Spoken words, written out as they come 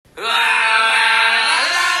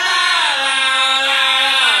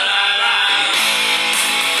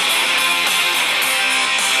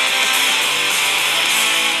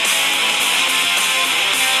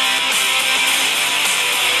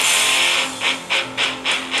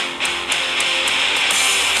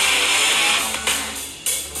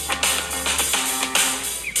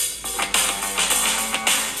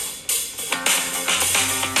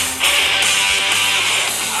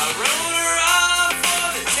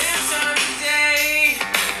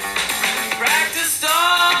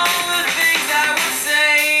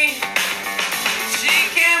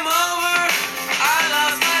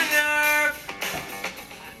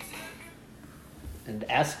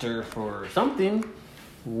master for something.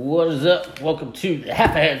 What is up? Welcome to the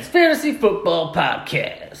Half Hands Fantasy Football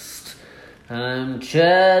Podcast. I'm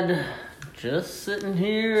Chad, just sitting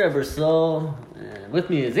here, Ebersol, and with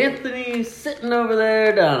me is Anthony, sitting over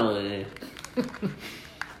there, Donnelly.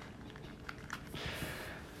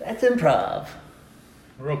 That's improv.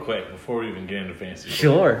 Real quick, before we even get into fantasy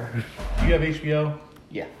Sure. football, you have HBO?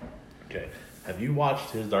 Yeah. Okay. Have you watched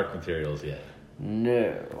his Dark Materials yet?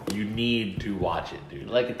 No. You need to watch it, dude. You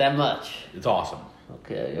like it that much? It's awesome.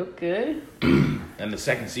 Okay. And the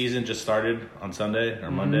second season just started on Sunday or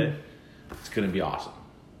Monday. It's going to be awesome.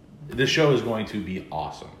 This show is going to be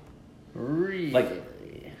awesome. Really? Like,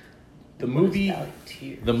 the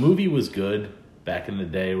movie was good back in the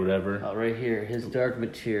day or whatever. Oh, right here, his Dark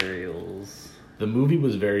Materials. The movie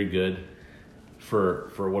was very good for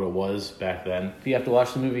what it was back then. Do you have to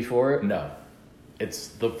watch the movie for it? No. It's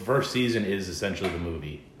the first season is essentially the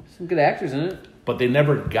movie. Some good actors in it. But they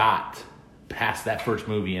never got past that first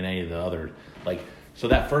movie in any of the other, like, so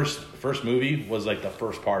that first movie was like the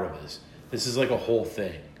first part of this. This is like a whole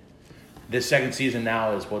thing. This second season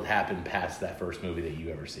now is what happened past that first movie that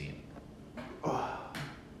you ever seen. I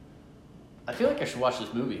feel like I should watch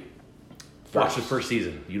this movie. Watch the first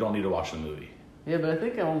season. You don't need to watch the movie. Yeah, but I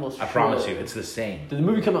think I almost I promise you, it's the same. Did the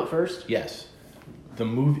movie come out first? Yes. The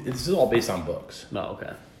movie, this is all based on books. No,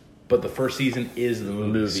 okay. But the first season is the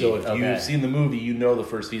movie. So if you've seen the movie, you know the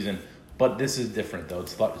first season. But this is different, though.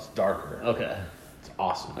 It's darker. Okay. It's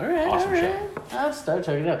awesome. All right, awesome show. I'll start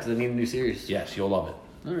checking it out because I need a new series. Yes, you'll love it.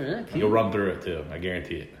 All right. Cool. You'll run through it, too. I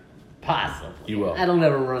guarantee it. Possibly. You will. I don't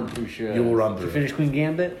ever run through shows. You will run through Did you finish Queen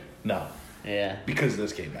Gambit? No. Yeah. Because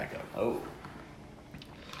this came back up. Oh.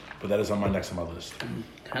 But that is on my next on my list.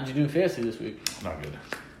 How'd you do in fantasy this week? Not good.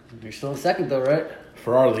 You're still in second, though, right?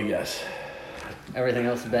 For our league, yes. Everything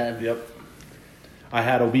else is bad? Yep. I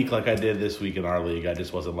had a week like I did this week in our league. I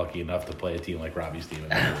just wasn't lucky enough to play a team like Robbie's team.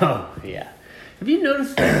 Oh, yeah. Have you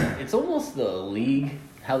noticed that it's almost the league,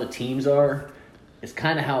 how the teams are, is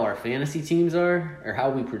kind of how our fantasy teams are, or how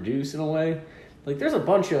we produce in a way? Like, there's a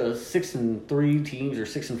bunch of 6-3 teams or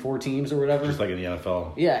 6-4 teams or whatever. Just like in the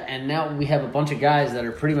NFL. Yeah, and now we have a bunch of guys that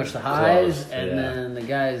are pretty much the highs, Close, and yeah. then the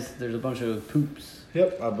guys, there's a bunch of poops.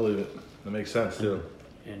 Yep, I believe it. That makes sense, too.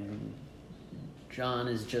 And John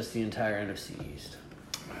is just the entire NFC East.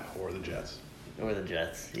 Or the Jets. Or the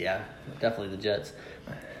Jets, yeah. Definitely the Jets.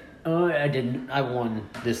 I won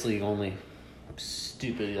this league only.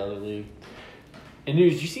 Stupid the other league. And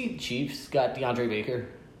news, did you see Chiefs got DeAndre Baker?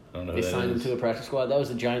 I don't know They who that signed him is. to the practice squad. That was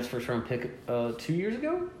the Giants' first-round pick 2 years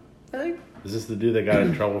ago, I think. Is this the dude that got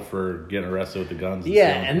in trouble for getting arrested with the guns? Yeah,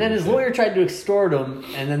 and then his lawyer tried to extort him,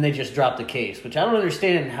 and then they just dropped the case, which I don't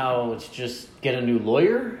understand how it's just get a new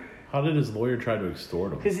lawyer. How did his lawyer try to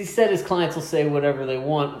extort him? Because he said his clients will say whatever they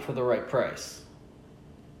want for the right price.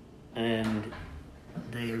 And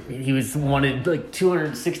he wanted like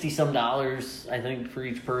 $260-some, I think, for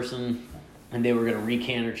each person. And they were going to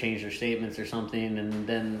recant or change their statements or something. And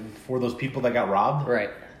then... For those people that got robbed? Right.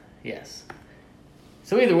 Yes.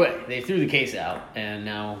 So either way, they threw the case out. And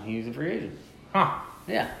now he's a free agent. Huh.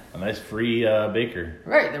 Yeah. A nice free Baker.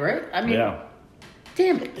 Right. I mean... Yeah.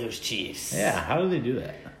 Damn it, those Chiefs. Yeah, how do they do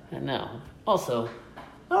that? I know. Also,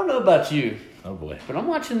 I don't know about you, Oh, boy. but I'm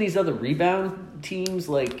watching these other rebound teams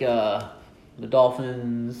like the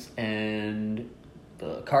Dolphins and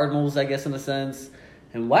the Cardinals, I guess, in a sense.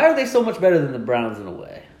 And why are they so much better than the Browns in a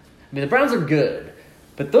way? I mean, the Browns are good,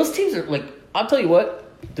 but those teams are like, I'll tell you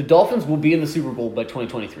what, the Dolphins will be in the Super Bowl by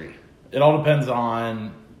 2023. It all depends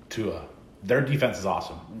on Tua. Their defense is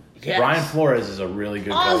awesome. Yes. Brian Flores is a really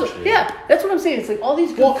good coach. Dude. Yeah, that's what I'm saying. It's like all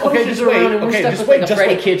these good coaches just around, wait. and we're Okay, stuck just with wait, like a just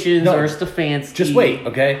Freddie wait. Kitchens No. or a Stefanski. Just wait,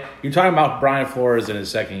 okay? You're talking about Brian Flores in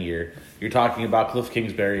his second year. You're talking about Cliff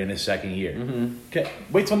Kingsbury in his second year. Mm-hmm. Okay,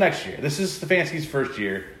 wait till next year. This is Stefanski's first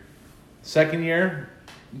year. Second year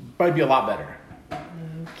might be a lot better.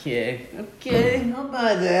 Okay, I'll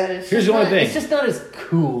buy that. Here's the only thing. It's just not as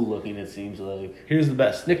cool looking, it seems like. Here's the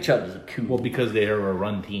best. Nick Chubb is a cool. Well, because they are a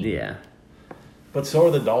run team. Yeah. But so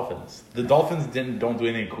are the Dolphins. The Dolphins don't do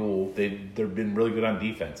anything cool. They've been really good on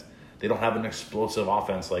defense. They don't have an explosive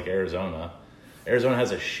offense like Arizona. Arizona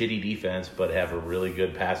has a shitty defense, but have a really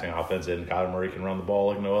good passing offense, and Kyler Murray can run the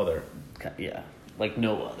ball like no other. Yeah, like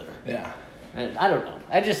no other. Yeah. And I don't know.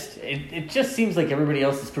 It just seems like everybody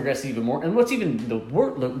else is progressing even more. And what's even the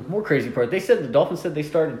more crazy part, the Dolphins said they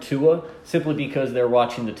started Tua simply because they're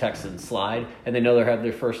watching the Texans slide, and they know they have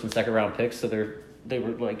their first and second round picks, so they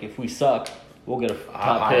were like, if we suck, we'll get a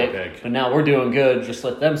top pick. But now we're doing good. Just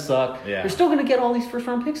let them suck. Yeah. They're still going to get all these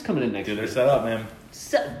first-round picks coming in next year. Dude, they're set up, man.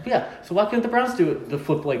 Yeah. So why couldn't the Browns do it? The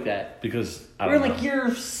flip like that? Because We're in like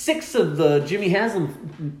year 6 of the Jimmy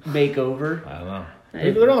Haslam makeover. I don't know.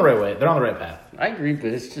 They're on the right way. They're on the right path. I agree, but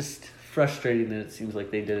it's just frustrating that it seems like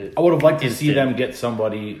they did it. I would have liked to see them get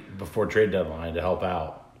somebody before trade deadline to help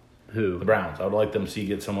out. Who? The Browns. I would like them to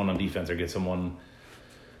get someone on defense or get someone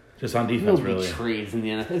just on defense, Nobody really. trades in the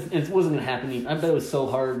NFL. It wasn't going to happen. I bet it was so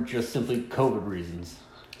hard just simply COVID reasons.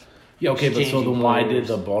 Yeah, okay, but so Exchanging then why players.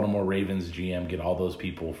 did the Baltimore Ravens GM get all those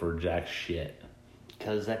people for jack shit?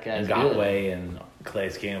 Because that guy's And good. Gotway and Clay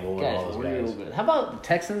Campbell and all Guy's those real guys. good. How about the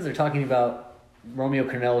Texans? They're talking about Romeo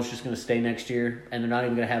Cornell is just going to stay next year, and they're not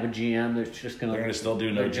even going to have a GM. They're just going to. They're gonna still do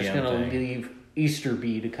no They're just GM going to thing. leave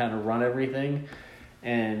Easterby to kind of run everything.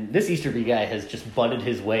 And this Easterby guy has just butted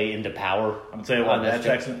his way into power. I'm gonna tell you what, on that this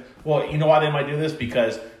Texan. Well, you know why they might do this?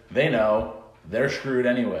 Because they know they're screwed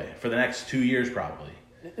anyway for the next 2 years, probably.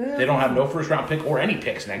 They don't have no first round pick or any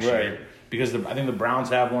picks next Right. year because I think the Browns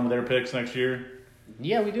have one of their picks next year.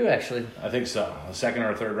 Yeah, we do actually. I think so, a second or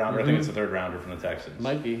a third rounder. I think it's a third rounder from the Texans.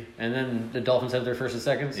 Might be. And then the Dolphins have their first and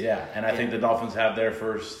seconds. Yeah, and I think the Dolphins have their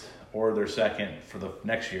first or their second for the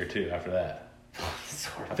next year too. After that,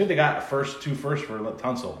 I think they got two first for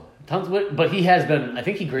Tunsil. But he has been. I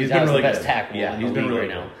think he grades He's been out as really the best good. tackle. Yeah, in he's the been league really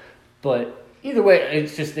right good. now. But either way,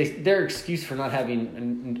 it's just their excuse for not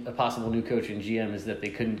having a possible new coach and GM is that they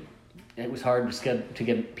couldn't. It was hard to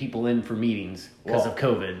get people in for meetings because of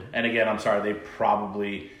COVID. And again, I'm sorry, they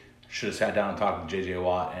probably should have sat down and talked to J.J.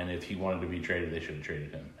 Watt, and if he wanted to be traded, they should have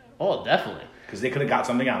traded him. Oh, definitely. Because they could have got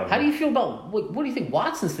something out of him. How do you feel about what do you think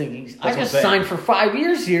Watson's thinking? I what I'm just saying. signed for 5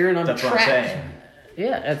 years here and I'm That's trapped. what I'm saying.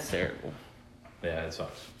 Yeah, that's terrible. Yeah, it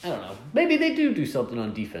sucks. I don't know. Maybe they do something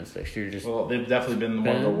on defense next year. Just Well, they've definitely been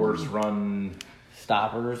one of the worst run.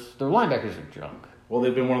 stoppers. Their linebackers are junk. Well,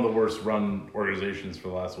 they've been one of the worst run organizations for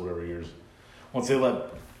the last whatever years. Once they let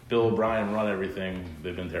Bill O'Brien run everything,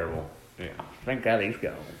 they've been terrible. Yeah. Thank God he's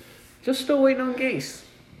gone. Just still waiting on Gase.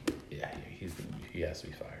 Yeah, he has to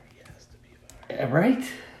be fired. He has to be fired. Yeah, right? Has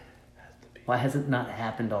to be. Why has it not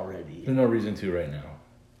happened already? There's no reason to right now.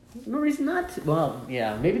 No reason not to. Well,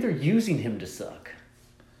 yeah, maybe they're using him to suck.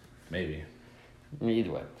 Maybe.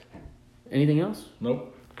 Either way. Anything else?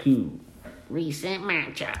 Nope. Cool. Recent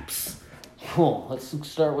matchups. Well, let's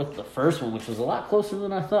start with the first one, which was a lot closer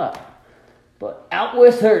than I thought. But Out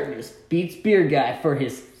West Hurtness beats Beer Guy for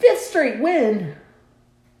his 5th straight win.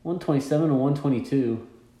 127 to 122. Do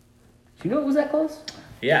you know it was that close?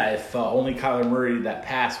 Yeah, if only Kyler Murray, that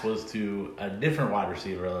pass was to a different wide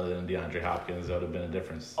receiver other than DeAndre Hopkins, that would have been a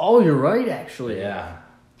difference. Oh, you're right, actually. Yeah.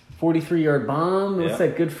 43-yard bomb. What's Yep.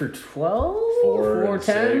 that, good for 12? 4 and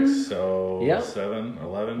 10? 6, so Yep. 7,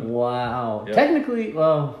 11. Wow. Yep. Technically,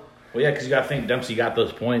 well, Well, yeah, because you got to think Dempsey got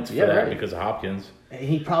those points for Yeah, that right. because of Hopkins.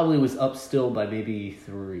 he probably was up still by maybe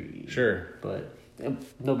 3. Sure. But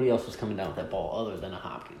nobody else was coming down with that ball other than a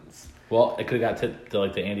Hopkins. Well, it could have got tipped to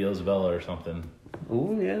like the Andy Isabella or something.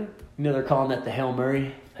 Oh, yeah. You know they're calling that the Hail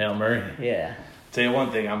Murray? Hail Murray. Yeah. Tell you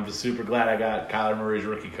one thing, I'm just super glad I got Kyler Murray's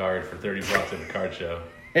rookie card for $30 at the card show.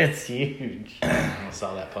 It's huge. I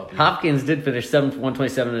saw that puppy. Hopkins did finish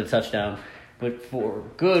 127 and a touchdown, but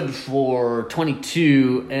good for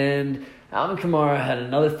 22. And Alvin Kamara had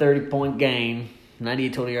another 30-point game,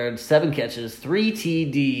 98 total yards, 7 catches, 3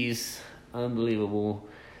 TDs. Unbelievable.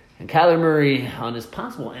 And Kyler Murray on his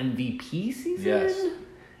possible MVP season? Yes.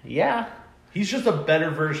 Yeah. He's just a better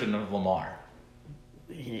version of Lamar.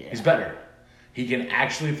 Yeah. He's better. He can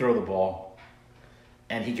actually throw the ball,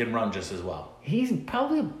 and he can run just as well. He's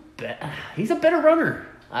probably he's a better runner,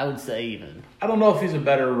 I would say, even. I don't know if he's a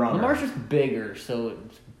better runner. Lamar's just bigger, so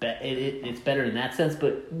it's better in that sense,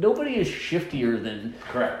 but nobody is shiftier than...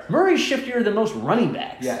 Correct. Murray's shiftier than most running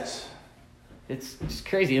backs. Yes. It's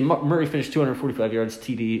crazy. And Murray finished 245 yards,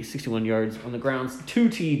 TD, 61 yards on the grounds, 2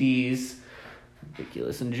 TDs.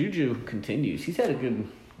 Ridiculous. And Juju continues. He's had a good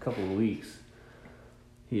couple of weeks.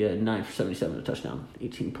 He had 9 for 77, a touchdown,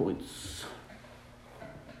 18 points.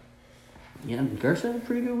 Yeah, Garcia had a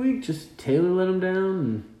pretty good week. Just Taylor let him down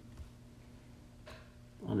and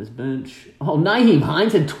on his bench. Oh, Nyheim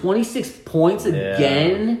Hines had 26 points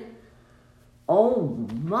again. Oh,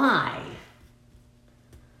 my.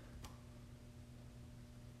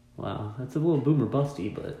 Wow, that's a little boomer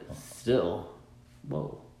busty, but still.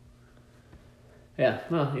 Whoa. Yeah,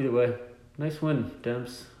 well, either way. Nice win,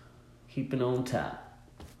 Demps. Keeping on top.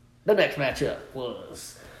 The next matchup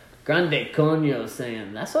was Grande Coño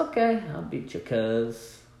saying, "That's okay, I'll beat you,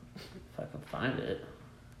 cuz." If I can find it.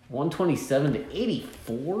 127 to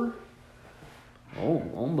 84? Oh,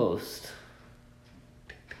 almost.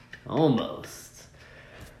 Almost.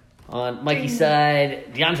 On Mikey's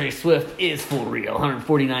side, DeAndre Swift is for real.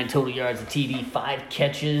 149 total yards, a TD, 5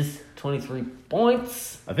 catches, 23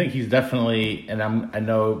 points. I think he's definitely, and I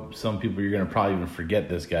know some people you're going to probably even forget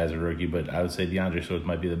this guy's a rookie, but I would say DeAndre Swift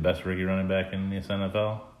might be the best rookie running back in this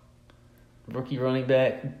NFL. Rookie running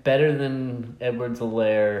back, better than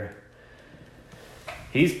Edwards-Helaire.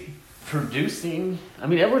 He's producing. I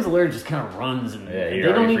mean, Edwards-Helaire just kind of runs. And Yeah,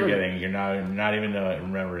 you're already forgetting. You're not even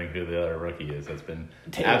remembering who the other rookie is. That's been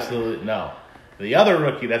absolutely no. The other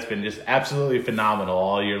rookie that's been just absolutely phenomenal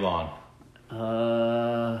all year long.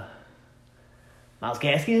 Myles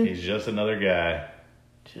Gaskin? He's just another guy.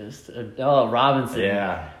 Robinson.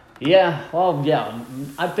 Yeah. Yeah, well, yeah.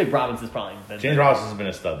 I think Robinson's probably been James Robinson's been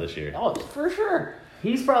a stud this year. Oh, for sure.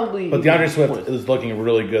 He's probably... But DeAndre Swift is looking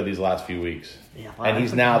really good these last few weeks. Yeah, and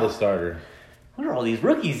he's now the starter. What are all these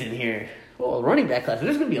rookies in here? Well, running back class.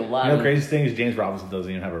 There's going to be a lot You know, the craziest thing is James Robinson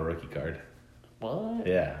doesn't even have a rookie card. What?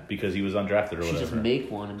 Yeah, because he was undrafted or whatever. Just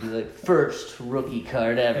make one and be like, first rookie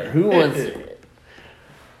card ever. Who wants it?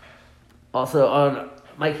 Also, on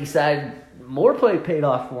Mikey's side, more play paid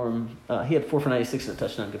off for him. He had 4 for 96 and a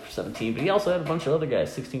touchdown, good for 17. But he also had a bunch of other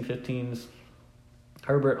guys, 16, 15s.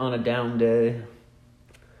 Herbert on a down day.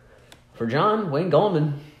 For John, Wayne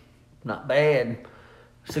Gallman, not bad.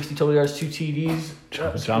 60 total yards, 2 TDs.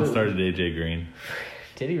 John started AJ Green.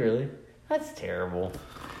 Did he really? That's terrible.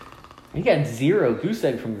 He got 0 goose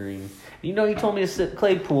egg from Green. You know, he told me to sit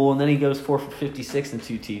Claypool, and then he goes 4 for 56 and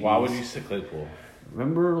 2 TDs. Why would you sit Claypool?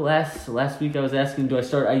 Remember last week I was asking, do I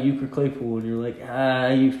start Ayuk or Claypool? And you're like,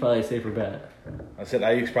 Ayuk's probably a safer bet. I said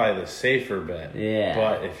Ayuk's probably the safer bet. Yeah.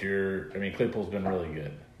 But Claypool's been really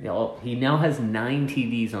good. Yeah, well, he now has 9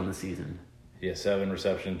 TDs on the season. Yeah, 7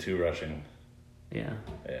 reception, 2 rushing. Yeah.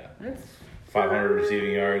 Yeah. That's 500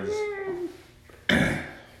 receiving yards.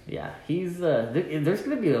 Yeah, he's there's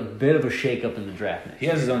going to be a bit of a shakeup in the draft next He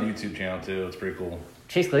has his own YouTube channel too. It's pretty cool.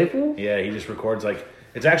 Chase Claypool? Yeah, he just records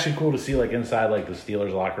it's actually cool to see inside the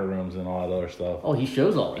Steelers locker rooms and all that other stuff. Oh, he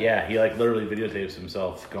shows all that. Yeah, he literally videotapes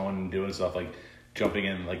himself going and doing stuff jumping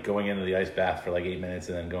in, going into the ice bath for 8 minutes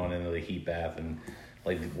and then going into the heat bath and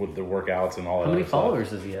with the workouts and all that. How many stuff. followers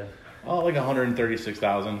does he have? Oh,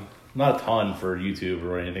 136,000. Not a ton for YouTube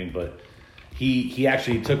or anything, but he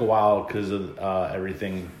actually took a while because of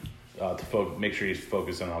everything to make sure he's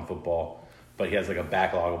focusing on football. But he has a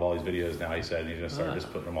backlog of all these videos now. He said and he's gonna start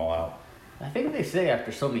just putting them all out. I think they say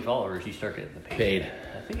after so many followers, you start getting the paid.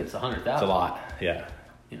 I think it's 100,000. It's a lot, yeah.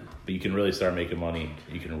 Yeah. But you can really start making money.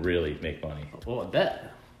 You can really make money. Well, I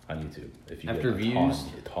bet. On YouTube. If you After get views?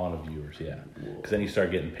 a ton of viewers, yeah. Because then you start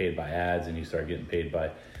getting paid by ads and you start getting paid by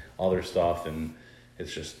other stuff and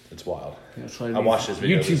it's wild. I watched this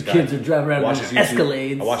video. YouTube kids are driving around in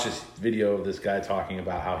Escalades. I watched this video of this guy talking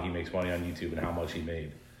about how he makes money on YouTube and how much he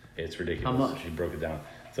made. It's ridiculous. How much? He broke it down.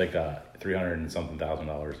 It's $300 and something thousand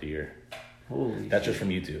a year. Holy That's just from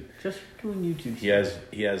YouTube. Just doing YouTube. He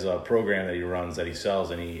has a program that he runs that he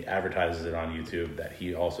sells and he advertises it on YouTube that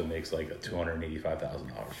he also makes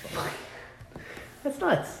 $285,000 from. That's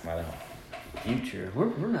nuts. I know. Future. We're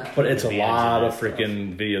not. But it's a lot of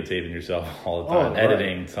freaking videotaping yourself all the time.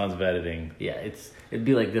 Editing, tons of editing. Yeah, it'd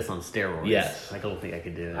be like this on steroids. Yes. I don't think I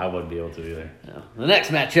could do it. I wouldn't be able to either. No. The next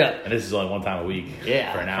matchup. And this is only one time a week.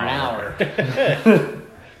 Yeah. For an hour.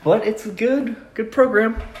 But it's a good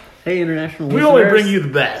program. Hey, international We listeners. only bring you the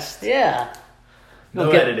best. Yeah.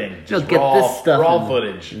 No editing. Just get raw, this stuff raw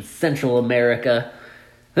footage. In Central America.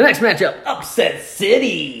 The next matchup, Upset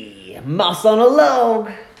City. Moss on a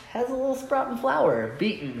log. Has a little sprout and flower.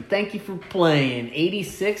 Beaten. Thank you for playing.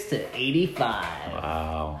 86-85.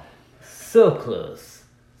 Wow. So close.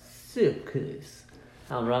 So close.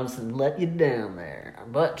 Allen Robinson let you down there.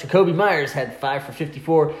 But Jacoby Myers had 5 for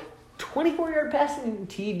 54. 24-yard passing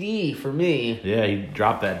TD for me. Yeah, he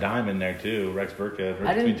dropped that dime in there too. Rex Burkhead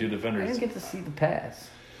between 2 defenders. I didn't get to see the pass.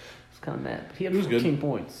 I was kind of mad. But he had 14 good.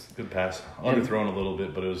 points. Good pass. Underthrown a little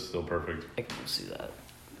bit, but it was still perfect. I can see that.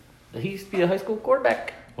 He used to be a high school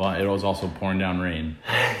quarterback. Well, it was also pouring down rain.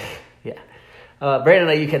 Yeah. Brandon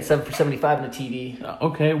Ayuk had 7 for 75 in a TD.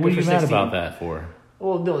 Okay, what are you mad about that for?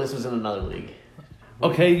 Well, no, this was in another league.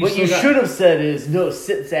 Okay, what you should have said is, no,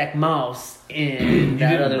 sit Zach Moss in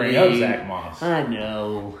that other league. You didn't bring up Zach Moss. I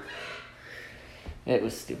know. It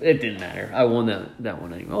was stupid. It didn't matter. I won that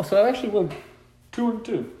one anyway. Also, I actually won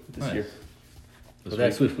 2-2 this year. So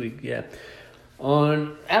that's Swift Week, yeah.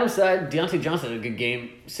 On Adam's side, Deontay Johnson had a good game.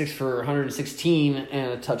 6 for 116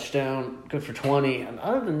 and a touchdown. Good for 20. And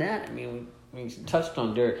other than that, I mean, we touched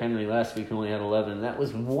on Derrick Henry last week, who only had 11. And that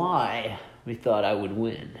was why we thought I would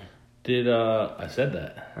win. I said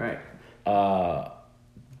that. All right.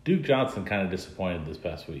 Duke Johnson kind of disappointed this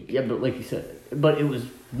past week. Yeah, but like you said, but it was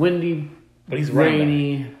windy, But he's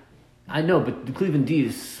rainy. I know, but the Cleveland D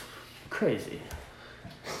is crazy.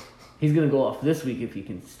 He's going to go off this week if he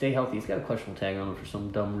can stay healthy. He's got a questionable tag on him for some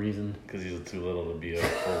dumb reason. Because he's too little to be a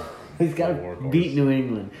full He's got to workhorse. beat New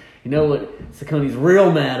England. You know what Saucony's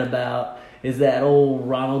real mad about is that old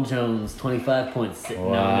Ronald Jones, 25 points sitting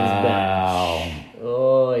on his bench.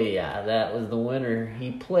 Oh, yeah, that was the winner.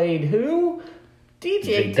 He played who?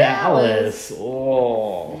 DJ Dallas.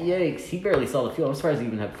 Oh. Yikes, he barely saw the field. I'm surprised he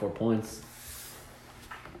even had 4 points.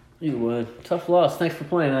 Either way, tough loss. Thanks for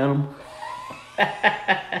playing, Adam.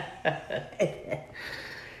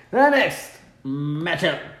 The next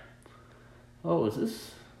matchup. Oh, is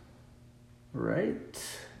this right?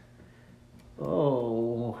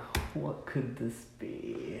 Oh, what could this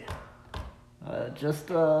be?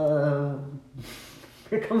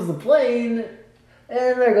 Here comes the plane,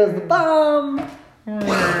 and there goes the bomb.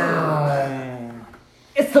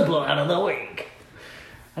 It's the blowout of the week.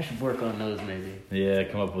 I should work on those maybe. Yeah,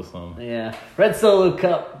 come up with some. Yeah. Red Solo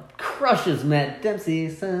Cup crushes Matt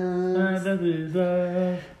Dempsey's Suns.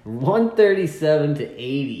 137 to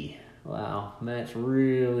 80. Wow, Matt's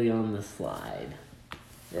really on the slide.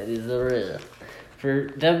 That is a risk. For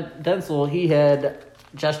Denzel, he had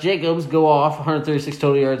Josh Jacobs go off 136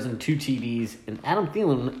 total yards and 2 TDs, and Adam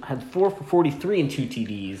Thielen had 4 for 43 and 2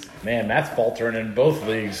 TDs. Man, Matt's faltering in both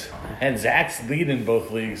leagues. And Zach's leading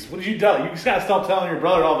both leagues. What did you tell? You just got to stop telling your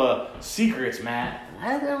brother all the secrets, Matt.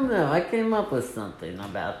 I don't know. I came up with something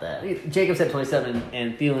about that. Jacobs had 27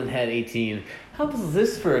 and Thielen had 18. How's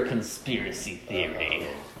this for a conspiracy theory?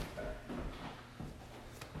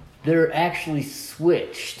 They're actually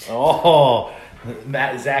switched. Oh,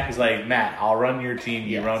 Zach is like, Matt, I'll run your team.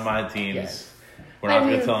 You Yes. run my teams. Yes. We're not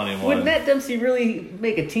going to tell anyone. Would Matt Dempsey really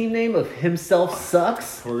make a team name of himself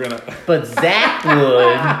sucks? We're going to. But Zach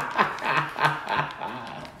would.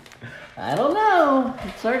 I don't know.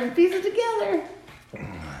 It's hard to piece it together.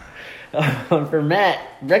 For Matt,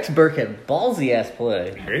 Rex Burke had ballsy ass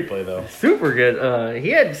play. Great play, though. Super good.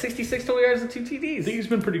 He had 66 total yards and 2 I think TDs. he's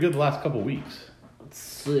been pretty good the last couple weeks. Let's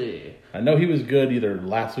see. I know he was good either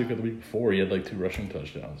last week or the week before. He had like 2 rushing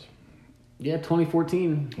touchdowns. Yeah,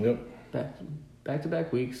 2014. Yep.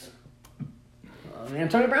 Back-to-back weeks.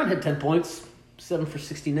 Antonio Brown had 10 points. 7 for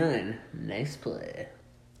 69. Nice play.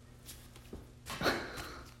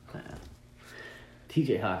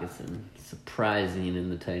 TJ Hawkinson, surprising in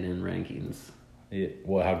the tight end rankings. Yeah.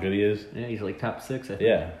 Well, how good he is? Yeah, he's like top 6, I think.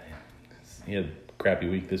 Yeah. He had a crappy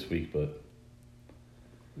week this week, but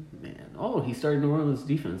Man. Oh, he started New Orleans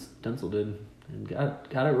defense. Denzel did. And got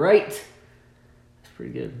it right. That's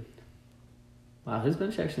pretty good. Wow, his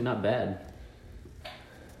bench actually not bad.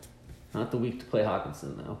 Not the week to play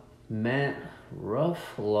Hawkinson, though. Matt,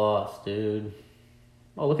 rough loss, dude.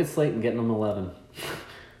 Oh, look at Slayton getting him 11.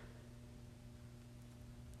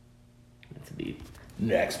 That's a beat.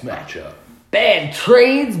 next matchup. Bad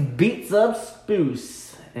Trades beats up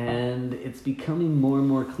Spoose. And it's becoming more and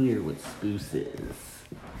more clear what Spoose is.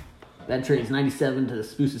 Bad Trades 97 to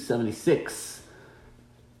Spoose's 76.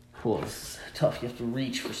 Well, it's tough. You have to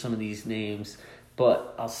reach for some of these names.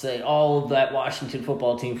 But I'll say all of that Washington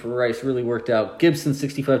football team for Rice really worked out. Gibson,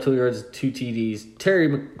 65 total yards, 2 TDs. Terry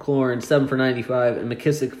McLaurin, 7 for 95. And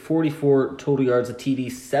McKissick, 44 total yards, a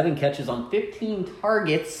TD, 7 catches on 15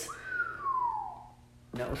 targets.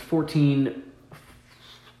 That was 14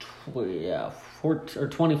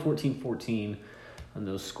 14 on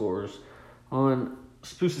those scores. On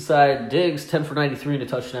Spoose's side, Diggs, 10 for 93 and a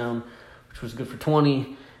touchdown, which was good for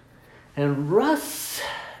 20. And Russ,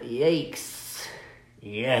 yikes.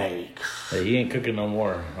 Hey, he ain't cooking no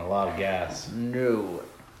more. A lot of gas. No.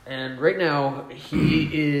 And right now, he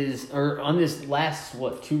is, or on this last,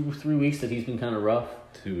 2-3 weeks that he's been kind of rough.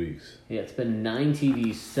 2 weeks. Yeah, it's been 9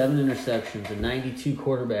 TDs, 7 interceptions, a 92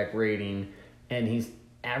 quarterback rating, and he's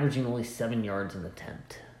averaging only 7 yards an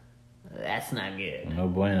attempt. That's not good. No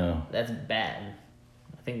bueno. That's bad.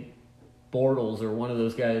 I think Bortles, or one of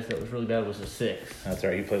those guys that was really bad, was a 6. That's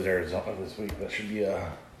right. He plays Arizona this week. That should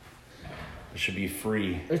be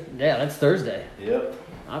free. Yeah, that's Thursday. Yep.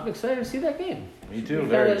 I'm excited to see that game. Me too.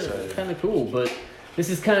 Very excited. Kind of cool, but this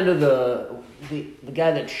is kind of the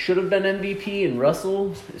guy that should have been MVP, and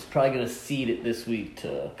Russell is probably going to cede it this week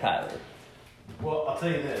to Kyler. Well, I'll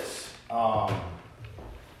tell you this.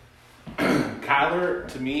 Kyler,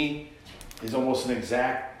 to me, is almost an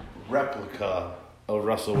exact replica of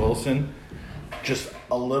Russell Wilson. Just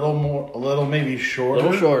a little maybe shorter. A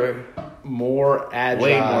little shorter. More agile.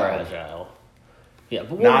 Way more agile. Yeah,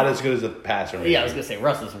 but Not as good as a passer. Maybe. Yeah, I was going to say,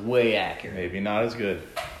 Russ is way accurate. Maybe not as good.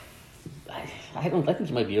 I think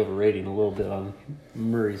you might be overrating a little bit on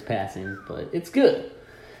Murray's passing, but it's good.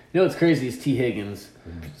 You know what's crazy is T. Higgins.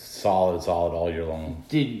 Solid all year long.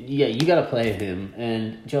 Dude, yeah, you got to play him.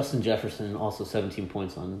 And Justin Jefferson, also 17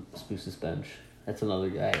 points on Spoose's bench. That's another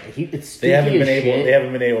guy. They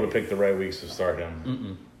haven't been able to pick the right weeks to start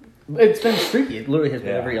him. It's been streaky. It literally has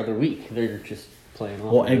been every other week. They're just playing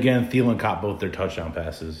off. Well, again, Thielen caught both their touchdown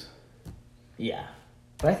passes. Yeah.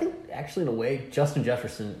 But I think, actually, in a way, Justin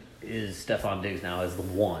Jefferson is Stephon Diggs now as the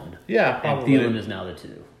 1. Yeah, probably. And Thielen is now the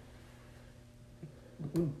 2.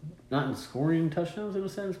 Not in scoring touchdowns in a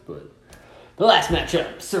sense, but the last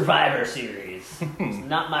matchup, Survivor Series. It's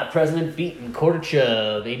Not My President beating Quarter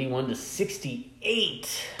Chubb, 81-68.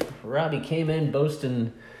 Robbie came in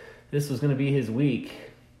boasting this was going to be his week.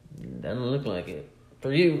 Doesn't look like it.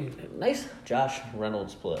 For you, nice Josh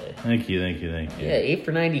Reynolds play. Thank you. Yeah, 8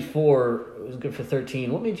 for 94. It was good for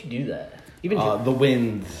 13. What made you do that? Even the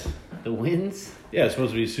winds. The winds? Yeah, it's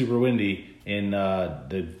supposed to be super windy in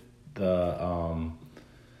the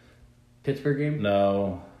Pittsburgh game?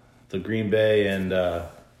 No, the Green Bay and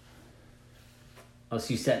so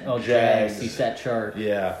you set Jags. You set chart.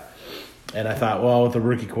 Yeah, and I thought, well, with the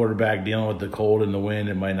rookie quarterback dealing with the cold and the wind,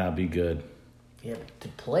 it might not be good. Yeah, to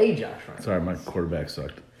play Josh Reynolds. Sorry, my quarterback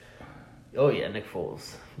sucked. Oh yeah, Nick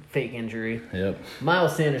Foles, fake injury. Yep.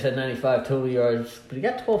 Miles Sanders had 95 total yards, but he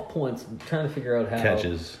got 12 points. I'm trying to figure out how.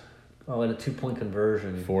 Catches. Oh, and a 2-point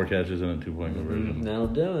conversion. 4 catches and a 2-point conversion. That'll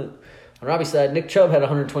do it. On Robbie's side, Nick Chubb had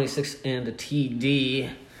 126 and a TD.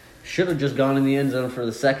 Should have just gone in the end zone for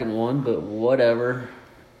the second one, but whatever.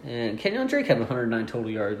 And Kenyon Drake had 109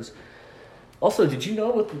 total yards. Also, did you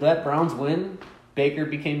know with that Browns win, Baker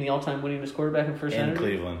became the all-time winningest quarterback in first In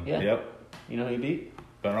Cleveland. Yeah. Yep. You know who he beat?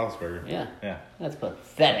 Ben Roethlisberger. Yeah. Yeah. That's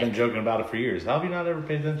pathetic. I've been joking about it for years. How have you not ever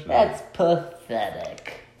paid attention to That's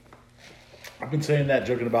pathetic. I've been saying that,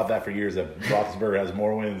 joking about that for years, that Roethlisberger has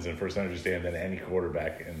more wins in first understand than any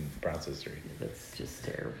quarterback in Browns history. That's just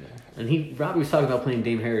terrible. And Robbie was talking about playing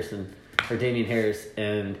Damian Harris,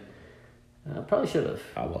 and probably should have.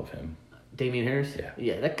 I love him. Damian Harris? Yeah.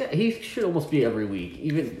 Yeah, that guy, he should almost be every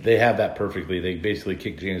week. They have that perfectly. They basically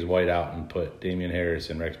kicked James White out and put Damian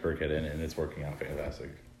Harris and Rex Burkhead in, and it's working out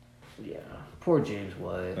fantastic. Yeah, poor James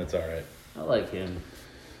White. That's all right. I like him.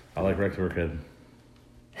 I like Rex Burkhead.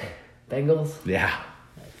 Bengals? Yeah.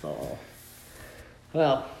 That's all.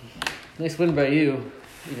 Well, nice win by you,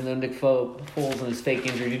 even though Nick Foles and his fake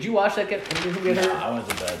injury. Did you watch that get hurt? I went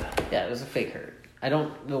to bed. Yeah, it was a fake hurt. I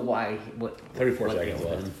don't know why. 34 what seconds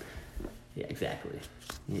happened. left. Yeah, exactly.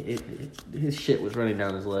 His shit was running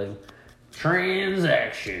down his leg.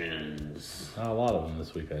 Transactions. Not a lot of them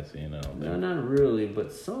this week I've seen. I don't think. No, not really,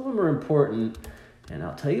 but some of them are important. And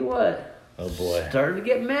I'll tell you what. Oh, boy. Starting to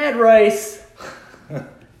get mad, Rice.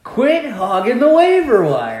 Quit hogging the waiver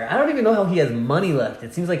wire. I don't even know how he has money left.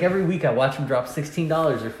 It seems like every week I watch him drop $16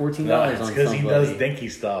 or $14 on somebody. It's because he does dinky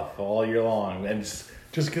stuff all year long and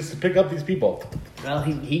just gets to pick up these people. Well,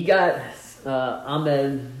 he got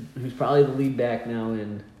Ahmed, who's probably the lead back now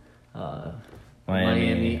in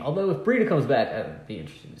Miami. Although if Breida comes back, I'd be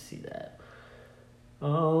interested to see that.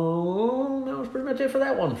 Oh, that was pretty much it for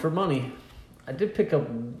that one, for money. I did pick up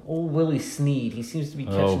old Willie Snead. He seems to be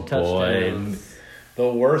catching touchdowns. The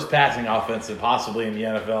worst passing offense possibly in the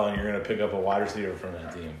NFL, and you're going to pick up a wide receiver from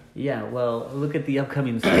that team. Yeah, well, look at the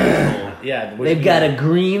upcoming schedule. Yeah, they've got a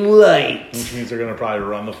green light. Which means they're going to probably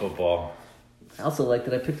run the football. I also like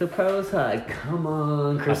that I picked up Carlos Hyde. Come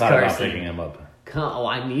on, Chris Carson. Carson. I thought about picking him up.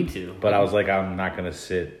 I need to. But I was like, I'm not going to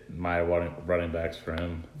sit my running backs for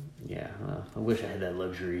him. Yeah, I wish I had that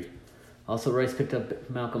luxury. Also, Rice picked up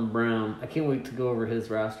Malcolm Brown. I can't wait to go over his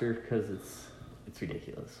roster because it's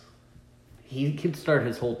ridiculous. He could start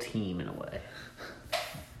his whole team in a way.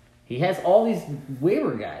 He has all these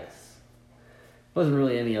waiver guys. Wasn't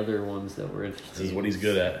really any other ones that were interesting. This is what he's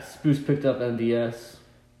good at. Spruce picked up MDS.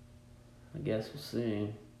 I guess we'll see.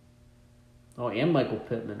 Oh, and Michael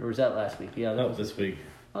Pittman. Or was that last week? Yeah, that was this week.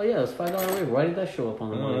 Oh, yeah, it was $5 waiver. Why did that show up on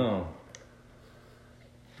the money? Oh.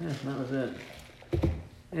 Yeah, that was it.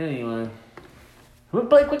 Anyway. I'm going to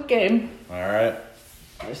play a quick game. All right.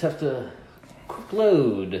 I just have to quick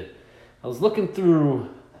load. I was looking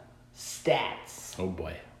through stats. Oh,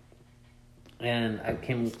 boy. And I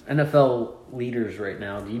came NFL leaders right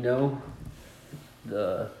now. Do you know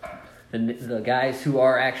the guys who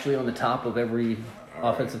are actually on the top of every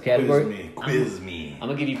offensive category? Quiz me. I'm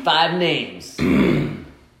going to give you 5 names.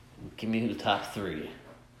 Give me the top 3.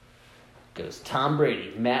 Goes Tom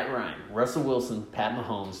Brady, Matt Ryan, Russell Wilson, Pat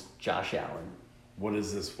Mahomes, Josh Allen. What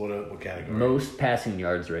is this? What category? Most passing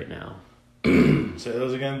yards right now. Say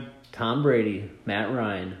those again. Tom Brady, Matt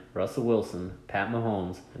Ryan, Russell Wilson, Pat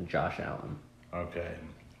Mahomes, and Josh Allen. Okay.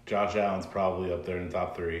 Josh Allen's probably up there in the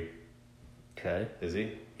top 3. Okay. Is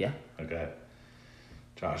he? Yeah. Okay.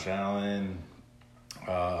 Josh Allen.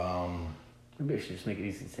 Maybe I should just make it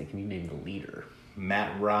easy to say, can you name the leader?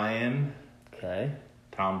 Matt Ryan. Okay.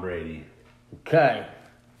 Tom Brady. Okay.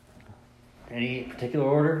 Any particular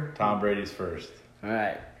order? Tom Brady's first. All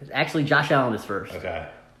right. Actually, Josh Allen is first. Okay.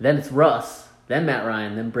 Then it's Russ, then Matt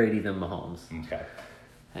Ryan, then Brady, then Mahomes. Okay.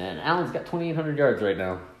 And Allen's got 2,800 yards right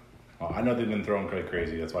now. Well, I know they've been throwing quite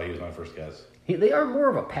crazy. That's why he was my first guess. They are more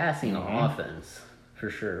of a passing offense, for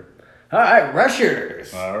sure. All right,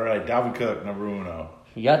 rushers. All right. Dalvin Cook, number 1.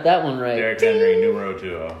 You got that one right. Derrick Henry, numero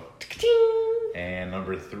 2. And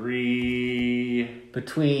number 3.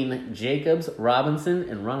 Between Jacobs, Robinson,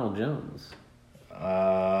 and Ronald Jones.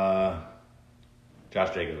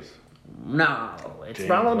 Josh Jacobs. No, it's James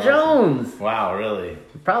Ronald Robinson. Jones. Wow, really?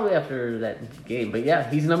 Probably after that game. But yeah,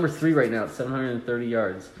 he's number 3 right now at 730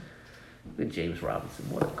 yards. Look at James Robinson.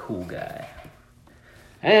 What a cool guy.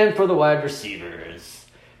 And for the wide receivers,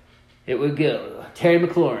 it would go Terry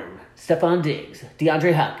McLaurin, Stephon Diggs,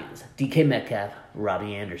 DeAndre Hopkins, DK Metcalf,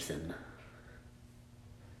 Robbie Anderson.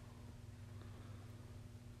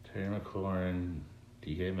 Terry McLaurin,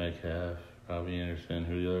 DK Metcalf, Robbie Anderson.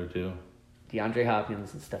 Who are the other 2? DeAndre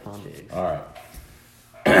Hopkins and Stephon Diggs. All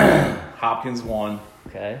right. Hopkins 1,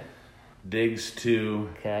 Okay. Diggs 2,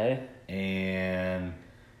 Okay. and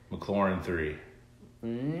McLaurin 3.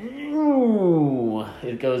 Ooh.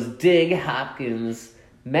 It goes Dig, Hopkins,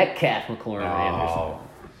 Metcalf, McLaurin, Anderson.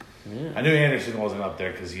 Yeah. I knew Anderson wasn't up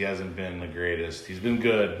there because he hasn't been the greatest. He's been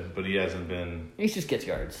good, but he hasn't been. He just gets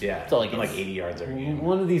yards. Yeah, That's all he been gets. like 80 yards every game.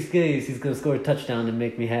 One of these days, he's going to score a touchdown and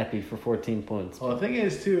make me happy for 14 points. Well, the thing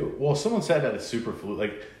is, too, someone said that it's super fluky.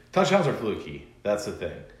 Like, touchdowns are fluky. That's the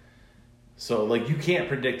thing. So, like, you can't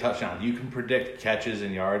predict touchdowns. You can predict catches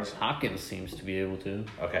and yards. Hopkins seems to be able to.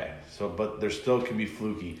 Okay, but there still can be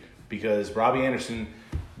fluky because Robbie Anderson,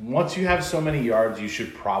 once you have so many yards, you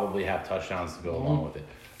should probably have touchdowns to go along with it.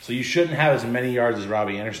 So you shouldn't have as many yards as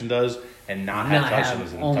Robbie Anderson does and not have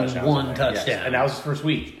touchdowns. Only touchdowns one in there. touchdown. Yes. And that was his first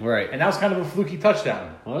week. Right. And that was kind of a fluky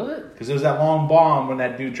touchdown. Was it? Because it was that long bomb when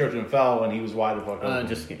that dude tripped and fell and he was wide the fuck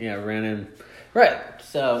open. Ran in. Right.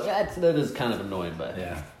 So that is kind of annoying, but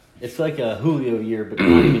Yeah. it's like a Julio year, but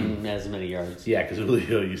not even as many yards. Yeah, because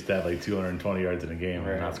Julio used to have like 220 yards in a game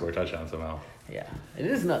Right. and not score a touchdown somehow. Yeah. It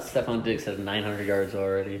is nuts. Stephon Diggs has 900 yards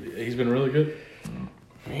already. He's been really good.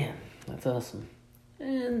 Man, that's awesome.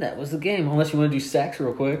 And that was the game. Unless you want to do sacks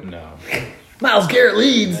real quick. No. Myles Garrett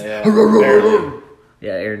leads. Yeah, barely.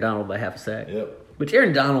 Yeah, Aaron Donald by half a sack. Yep. Which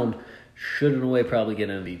Aaron Donald should, in a way, probably get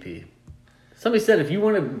an MVP. Somebody said if you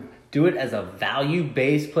want to do it as a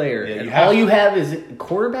value-based player, Yeah, and you have all you to. have is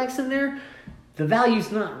quarterbacks in there, the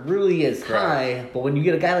value's not really as high. But when you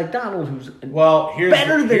get a guy like Donald who's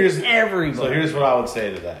better than everybody. So here's what I would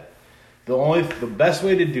say to that. The best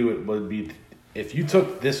way to do it would be if you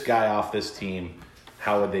took this guy off this team,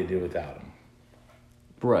 how would they do without him?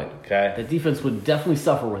 Right. Okay. The defense would definitely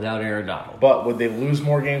suffer without Aaron Donald. But would they lose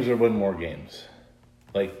more games or win more games?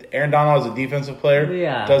 Like Aaron Donald as a defensive player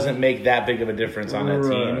doesn't make that big of a difference on that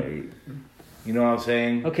team. You know what I'm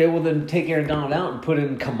saying? Okay, well then take Aaron Donald out and put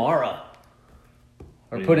in Kamara.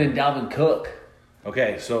 Or put in Dalvin Cook.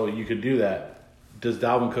 Okay, so you could do that. Does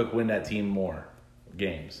Dalvin Cook win that team more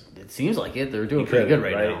games? It seems like it. They're doing pretty good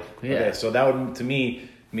right now. Yeah. Okay, so that would, to me,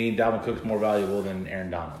 mean Dalvin Cook's more valuable than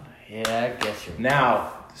Aaron Donald. Yeah, I guess you're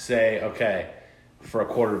Now, say, okay, for a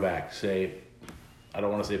quarterback, say, I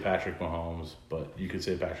don't want to say Patrick Mahomes, but you could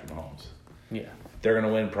say Patrick Mahomes. Yeah. They're going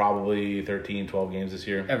to win probably 13, 12 games this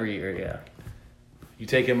year. Every year, yeah. You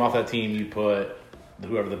take him off that team, you put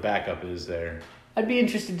whoever the backup is there. I'd be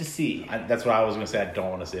interested to see. That's what I was going to say. I don't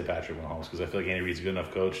want to say Patrick Mahomes because I feel like Andy Reid's a good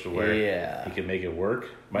enough coach to where he can make it work.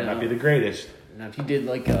 Might not be the greatest. Now, if you did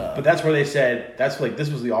like a... But that's where they said, this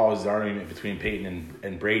was always the argument between Peyton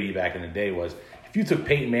and Brady back in the day was, if you took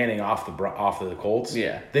Peyton Manning off the Colts,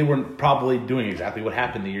 they weren't probably doing exactly what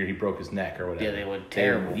happened the year he broke his neck or whatever. Yeah, they went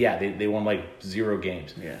terrible. They won like 0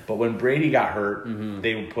 games. Yeah. But when Brady got hurt,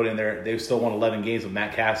 they put in there, they still won 11 games with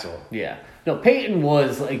Matt Castle. Yeah. No, Peyton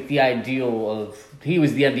was like the ideal of... He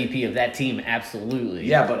was the MVP of that team, absolutely.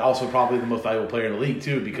 Yeah, but also probably the most valuable player in the league,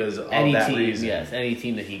 too, because of that reason. Yes, any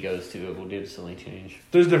team that he goes to, it will instantly change.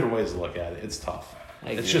 There's different ways to look at it. It's tough. I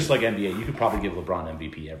It's agree. just like NBA. You could probably give LeBron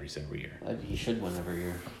MVP every single year. He should win every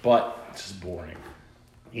year. But it's just boring.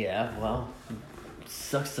 Yeah, well, it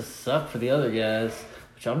sucks to suck for the other guys.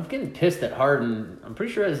 Which I'm getting pissed at Harden. I'm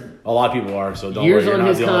pretty sure has A lot of people are, so don't years worry. You're on not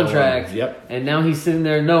his the only contract. one. Yep. And now he's sitting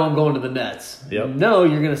there, no, I'm going to the Nets. Yep. No,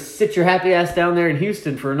 you're going to sit your happy ass down there in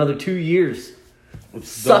Houston for another 2 years.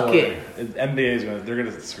 Suck it. NBA they're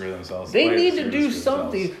gonna screw themselves. They Players need are to gonna do screw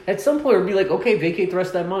something. themselves. At some point, be like, okay, vacate the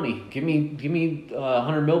rest of that money. Give me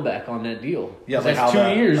 $100 million back on that deal. Yeah, 'Cause like that's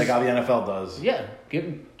how 2 years. like how the NFL does. Yeah, give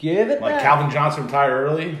it Like back. Calvin Johnson retired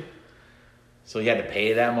early, so he had to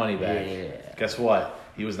pay that money back. Yeah. Guess what?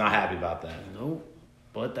 He was not happy about that. No,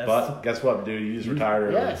 but that's But guess what, dude? You just retired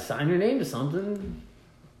early. yeah. Sign your name to something,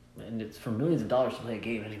 and it's for millions of dollars to play a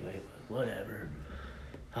game anyway. But whatever.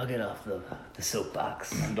 I'll get off the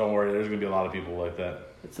soapbox. Don't worry, there's gonna be a lot of people like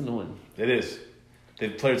that. It's annoying, It is. The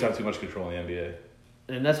players have too much control in the NBA.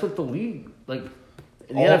 and that's what the league, like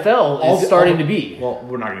in the NFL, is starting to be. Well,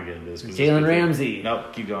 we're not gonna get into this. 'Cause Jalen it's- Ramsey.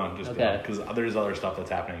 Nope, keep going. Just Okay. because there's other stuff that's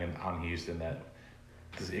happening on Houston that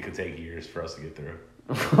because it could take years for us to get through.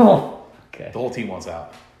 Okay. The whole team wants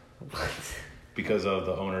out because of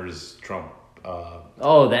the owner's Trump.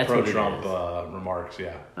 Oh, that's what pro-Trump it is. remarks.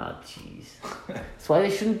 Yeah, Oh, jeez. That's why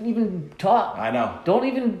they shouldn't even talk. I know. Don't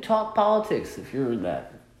even talk politics if you're in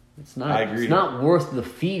that. It's not. I agree. It's not worth the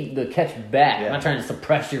catch back. Yeah. I'm not trying to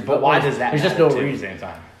suppress your vote. But why does that? There's just matter no too reason. At the same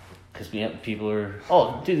time. Because people are.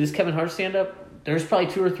 Oh, dude, this Kevin Hart stand up. There's probably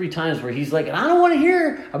 2 or 3 times where he's like, and I don't want to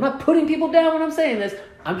hear. I'm not putting people down when I'm saying this.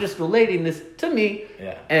 I'm just relating this to me.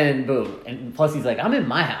 Yeah. And boom. And plus, he's like, I'm in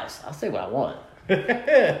my house. I'll say what I want.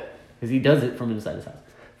 Because he does it from inside his house.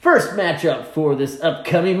 First matchup for this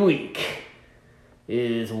upcoming week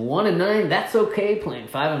is 1-9. That's okay. Playing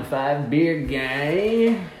 5-5. Beer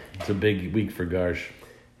guy. It's a big week for Garsh.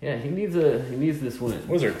 Yeah, he needs this win.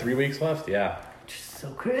 Was there 3 weeks left? Yeah, Just so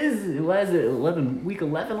crazy. Why is it week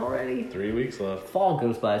 11 already? 3 weeks left. Fall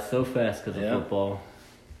goes by so fast because of Yeah. football.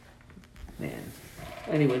 Man.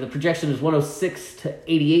 Anyway, the projection is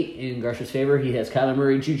 106-88 in Garsh's favor. He has Kyler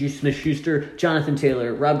Murray, Juju Smith-Schuster, Jonathan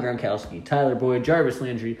Taylor, Rob Gronkowski, Tyler Boyd, Jarvis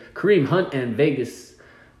Landry, Kareem Hunt, and Vegas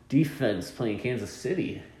defense playing Kansas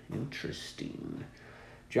City. Interesting.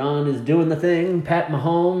 John is doing the thing. Pat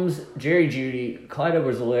Mahomes, Jerry Jeudy, Clyde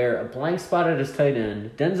Edwards-Helaire, a blank spot at his tight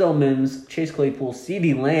end, Denzel Mims, Chase Claypool,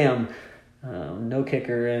 CeeDee Lamb, no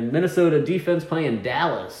kicker, and Minnesota defense playing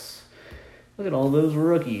Dallas. Look at all those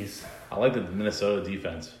rookies. I like the Minnesota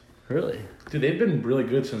defense. Really? Dude, they've been really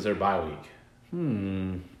good since their bye week.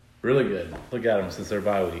 Really good. Look at them since their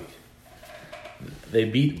bye week. They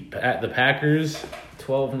beat the Packers.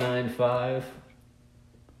 12-9-5.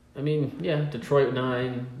 I mean, yeah, Detroit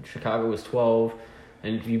 9, Chicago was 12.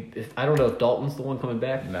 And if I don't know if Dalton's the one coming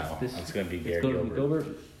back. No, it's going to be It's Gary going to be Gilbert.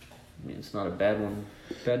 Gilbert. I mean, it's not a bad one.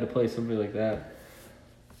 Bad to play somebody like that.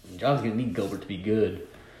 John's going to need Gilbert to be good.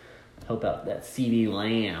 Help out that CeeDee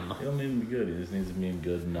Lamb. He don't need to be good. He just needs to be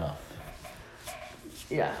good enough.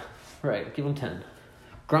 Yeah, right. Give him 10.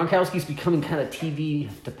 Gronkowski's becoming kind of TV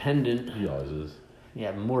dependent. He always is.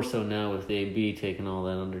 Yeah, more so now with the AB taking all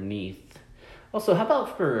that underneath. Also, how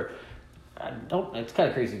about for... It's kind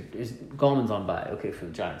of crazy. Gallman's on bye, okay, for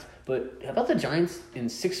the Giants. But how about the Giants in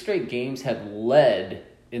 6 straight games have led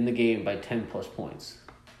in the game by 10-plus points?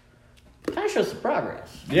 Kind of shows the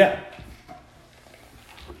progress. Yeah.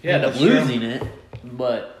 Yeah, End up that's true. losing it,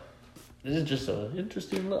 but this is just an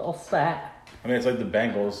interesting little stat. I mean, it's like the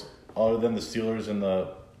Bengals. Other than the Steelers and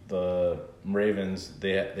the Ravens,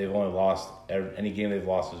 they've only lost any game they've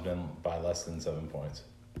lost has been by less than 7 points.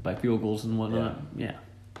 By field goals and whatnot. Yeah.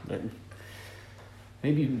 But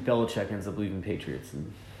maybe Belichick ends up leaving Patriots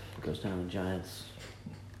and goes down to Giants.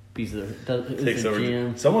 He's the Takes over.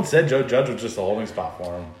 GM. Someone said Joe Judge was just a holding spot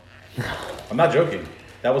for him. I'm not joking.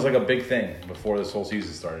 That was like a big thing before this whole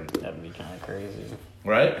season started. That'd be kind of crazy.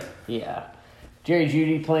 Right? Yeah. Jerry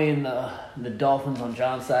Jeudy playing the Dolphins on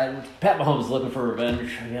John's side. Which Pat Mahomes is looking for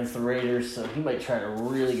revenge against the Raiders, so he might try to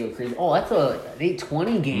really go crazy. Oh, that's an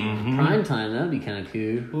 8:20 game. Prime time. That'd be kind of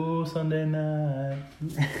cool. Ooh, Sunday night.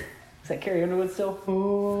 Is that Carrie Underwood still?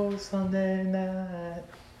 Ooh, Sunday night.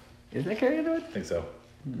 Is that Carrie Underwood? I think so.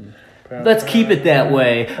 Let's keep it that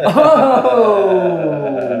way.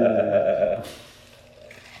 Oh!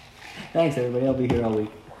 Thanks, everybody. I'll be here all week.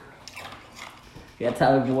 Yeah,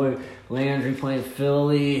 Tyler Boyd, Landry playing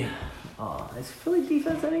Philly. Oh, is Philly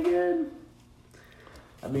defense any good?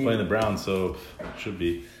 I mean, Playing the Browns, so it should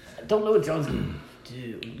be. I don't know what John's going to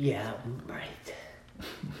do. Yeah, right.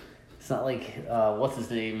 It's not like, what's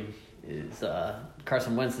his name?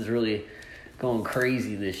 Carson Wentz is really going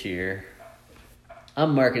crazy this year.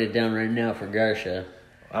 I'm marking it down right now for Garsha.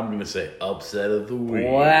 I'm going to say upset of the week.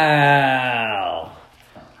 Wow.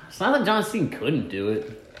 It's not that John Cena couldn't do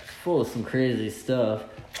it. It's full of some crazy stuff.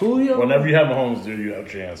 Julio. Whenever you have Mahomes, dude, you have a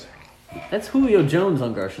chance. That's Julio Jones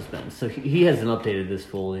on Garsha's bench, so he hasn't updated this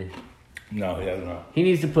fully. No, he has not. He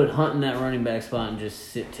needs to put Hunt in that running back spot and just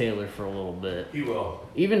sit Taylor for a little bit. He will.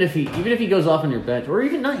 Even if he goes off on your bench, or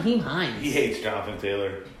even Naheem Hines. He hates Jonathan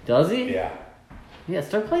Taylor. Does he? Yeah. Yeah,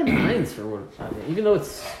 start playing Hines for what. I mean, even though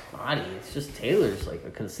it's spotty, it's just Taylor's like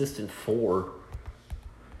a consistent 4.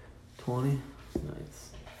 20.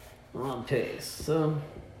 Nice. We're on pace. So,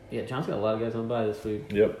 yeah, John's got a lot of guys on bye this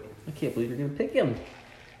week. Yep. I can't believe you're going to pick him.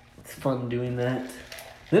 It's fun doing that.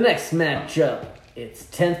 The next matchup, it's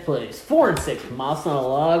 10th place, 4-6, Milestone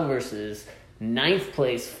Log versus 9th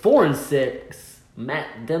place, 4-6,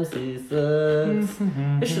 Matt Dempsey.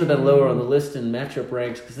 This should have been lower on the list in matchup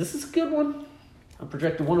ranks because this is a good one. I'm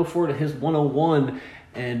projected 104 to his 101,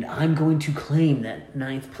 and I'm going to claim that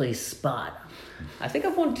 9th place spot. I think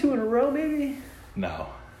I've won 2 in a row, maybe? No.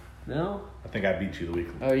 No? I think I beat you the week.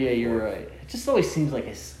 Oh, yeah, you're right. It just always seems like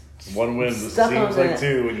it's... One win seems stuck on like that.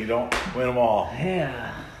 2 when you don't win them all.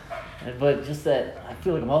 Yeah. But just that, I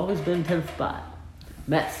feel like I've always been 10th spot.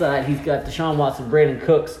 Matt's side, he's got Deshaun Watson, Brandon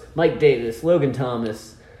Cooks, Mike Davis, Logan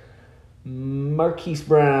Thomas, Marquise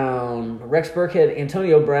Brown, Rex Burkhead,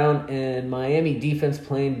 Antonio Brown, and Miami defense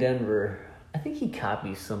playing Denver. I think he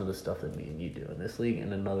copies some of the stuff that me and you do in this league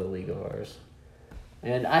and another league of ours.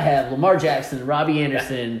 And I have Lamar Jackson, Robbie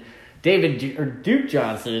Anderson, Duke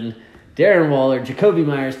Johnson, Darren Waller, Jacoby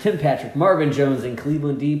Myers, Tim Patrick, Marvin Jones, and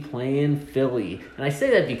Cleveland D playing Philly. And I say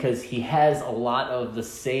that because he has a lot of the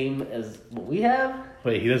same as what we have.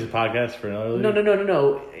 Wait, he does a podcast for another league?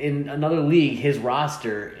 No. In another league, his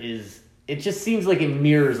roster is... It just seems like it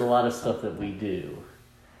mirrors a lot of stuff that we do.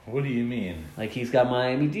 What do you mean? Like he's got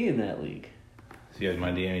Miami D in that league. So you have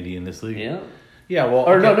Miami D in this league? Yeah. Yeah, well...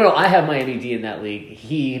 Or okay. no, I have Miami D in that league.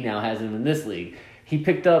 He now has him in this league. He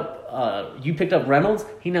picked up... you picked up Reynolds.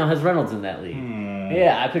 He now has Reynolds in that league.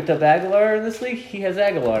 Yeah, I picked up Aguilar in this league. He has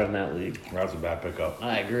Aguilar in that league. That's a bad pickup.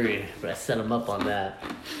 I agree, but I set him up on that.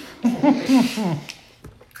 I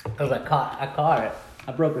caught it.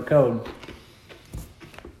 I broke the code.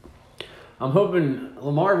 I'm hoping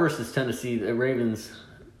Lamar versus Tennessee, the Ravens.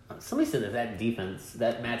 Somebody said that defense,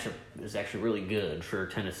 that matchup is actually really good for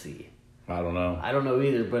Tennessee. I don't know. I don't know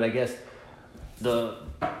either, but I guess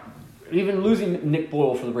even losing Nick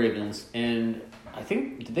Boyle for the Ravens, and I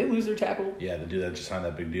think, did they lose their tackle? Yeah, the dude that just signed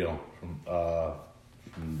that big deal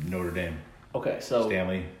from Notre Dame. Okay, so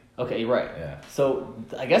Stanley. Okay, you're right. Yeah. So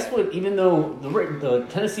I guess even though the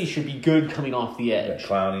Tennessee should be good coming off the edge,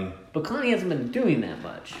 Clowney. but Clowney hasn't been doing that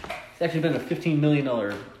much. It's actually been a $15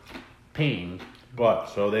 million pain. But,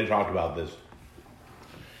 so they talked about this.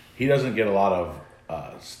 He doesn't get a lot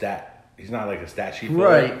of stat. He's not like a stat sheet filler.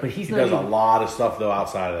 Right, but he does a lot of stuff, though,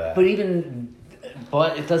 outside of that.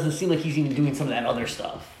 But it doesn't seem like he's even doing some of that other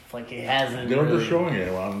stuff. Like it hasn't. They were really... just showing it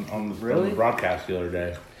on the broadcast the other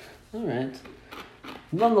day. All right.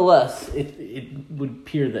 Nonetheless, it would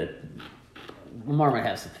appear that Lamar might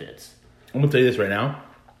have some fits. I'm gonna tell you this right now: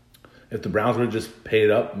 if the Browns would have just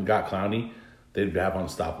paid up and got Clowney, they'd have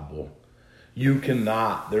unstoppable. You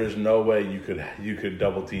cannot. There's no way you could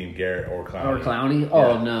double team Garrett or Clowney.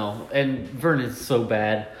 Oh Yeah. no! And Vernon's so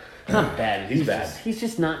bad. Not bad. He's bad. He's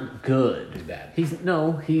just not good. He's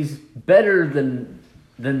bad. He's better than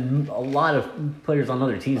a lot of players on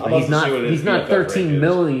other teams, but I'd he's love to see not. what his He's not PFF 13 rank is.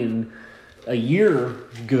 million a year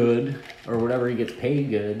good or whatever he gets paid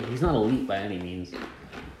good. He's not elite by any means.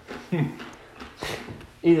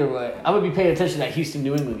 Either way, I would be paying attention to that Houston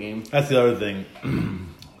New England game. That's the other thing.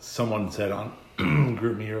 Someone said on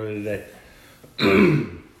Group Me earlier today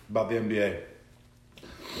about the NBA.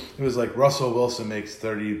 It was like Russell Wilson makes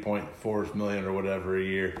 $30.4 million or whatever a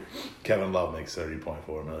year. Kevin Love makes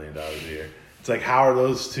 $30.4 million a year. It's like, how are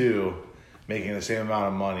those two making the same amount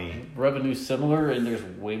of money? Revenue's similar, and there's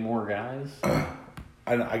way more guys.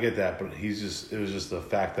 I get that, but it was just the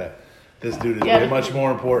fact that this dude is Yeah, way much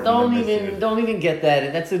more important. Don't than this dude. even get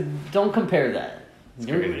that. Don't compare that.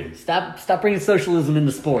 Crazy. Stop bringing socialism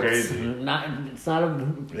into sports. Crazy. It's not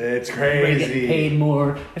a. It's Everybody crazy. getting paid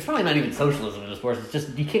more. It's probably not even socialism in sports. It's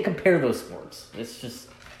just you can't compare those sports. It's just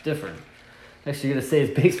different. Next, you're gonna say is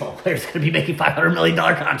baseball players gonna be making $500 million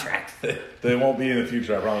contracts. They won't be in the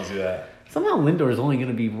future. I promise you that. Somehow Lindor is only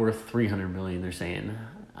gonna be worth $300 million. They're saying.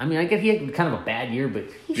 I mean, I get he had kind of a bad year, but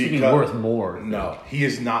he should be worth more. No, he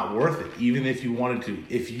is not worth it. Even if you wanted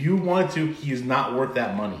to, he is not worth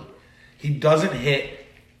that money. He doesn't hit.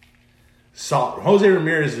 Jose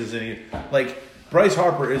Ramirez is like Bryce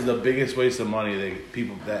Harper is the biggest waste of money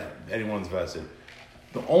that anyone's vested.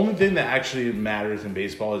 The only thing that actually matters in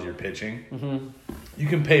baseball is your pitching. Mm-hmm. You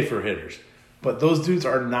can pay for hitters, but those dudes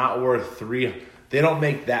are not worth They don't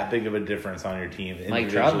make that big of a difference on your team. Mike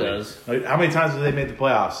Trout does. Like, how many times have they made the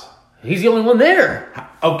playoffs? He's the only one there.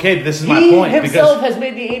 Okay, this is my He point. himself has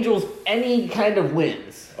made the Angels any kind of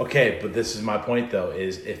wins. Okay, but this is my point, though,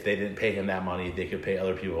 is if they didn't pay him that money, they could pay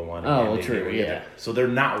other people money. Oh, and well, maybe true, they would yeah. get there. So they're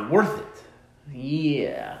not worth it.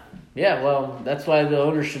 Yeah. Yeah, well, that's why the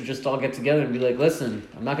owners should just all get together and be like, listen,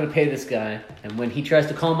 I'm not going to pay this guy. And when he tries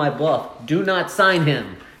to call my bluff, do not sign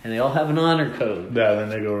him. And they all have an honor code. Yeah, then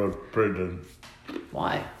they go to prison.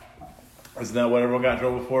 Why? Isn't that what everyone got in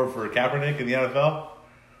trouble for Kaepernick in the NFL?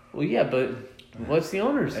 Well, yeah, but what's the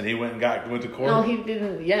owners? And he went to court? No, he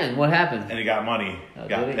didn't. Yeah, and what happened? And he got money. Oh,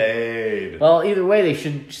 got did he? paid. Well, either way, they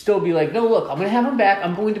should still be like, no, look, I'm going to have him back.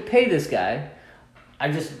 I'm going to pay this guy. I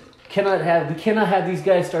just we cannot have these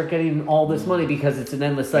guys start getting all this money because it's an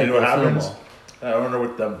endless cycle. You know what of happens? snowball. I wonder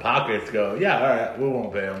what them pockets go. Yeah, all right, we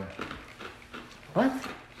won't pay him. What?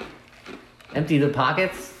 Empty the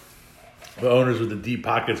pockets? The owners with the deep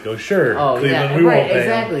pockets go, sure, Oh, Cleveland, yeah, we right, won't pay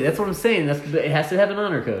exactly. him. That's what I'm saying. It has to have an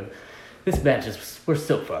honor code. This match we're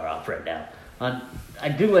so far off right now. I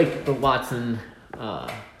do like the Watson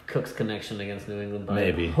Cooks connection against New England. But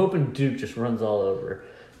Maybe. I'm hoping Duke just runs all over.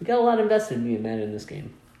 We got a lot invested in me and Matt in this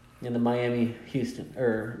game. In the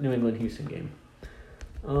New England-Houston game.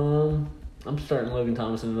 I'm starting Logan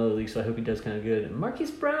Thomas in another league, so I hope he does kind of good. And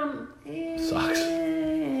Marquise Brown, Sucks.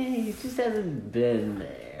 He just hasn't been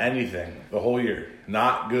there. Anything the whole year,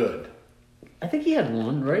 not good. I think he had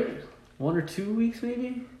one, right? 1 or 2 weeks,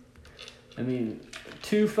 maybe? I mean,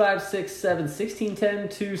 2, 5, 6, 7, 16, 10,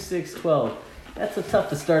 2, 6, 12. That's a tough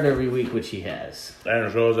to start every week, which he has.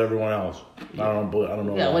 And so is everyone else. I don't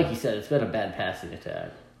know. Yeah, like you said, it's been a bad passing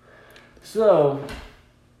attack. So,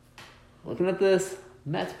 looking at this,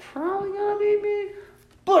 Matt's probably going to beat me.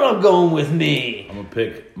 But I'm going with me. I'm going to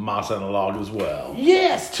pick Massa and the Log as well.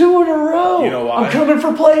 Yes, 2 in a row. You know why? I'm coming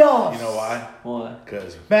for playoffs. You know why? Why?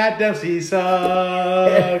 Because Matt Dempsey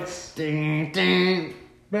sucks. Ding, ding.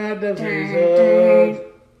 Matt Dempsey sucks.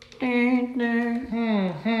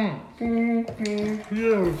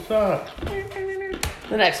 You suck.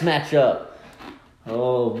 The next matchup.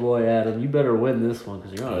 Oh boy, Adam, you better win this one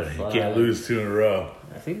because you're on a You fire. can't lose 2 in a row.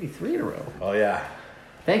 I think it'd be 3 in a row. Oh, yeah.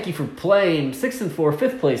 Thank you for playing. 6 and 4,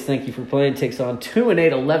 5th place. Thank you for playing. Takes on 2 and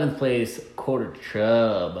 8, 11th place. Quarter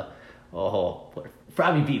Chubb. Oh,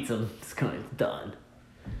 Robbie beats him. It's kind of done.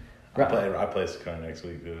 I play Sakana next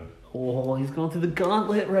week, too. Oh, he's going through the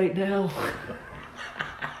gauntlet right now.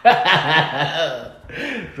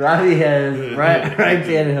 Robbie has Ryan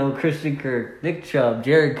Tannehill, Christian Kirk, Nick Chubb,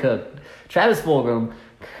 Jared Cook, Travis Fulgham,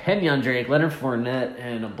 Kenyon Drake, Leonard Fournette,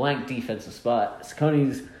 and a blank defensive spot.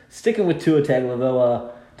 Sacconi's sticking with Tua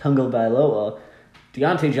Tagovailoa, Tagovailoa,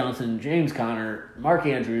 Deontay Johnson, James Conner, Mark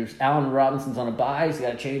Andrews, Allen Robinson's on a bye. He's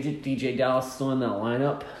got to change it. DJ Dallas is still in that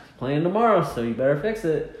lineup. Playing tomorrow, so you better fix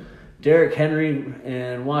it. Derrick Henry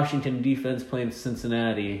and Washington defense playing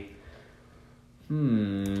Cincinnati.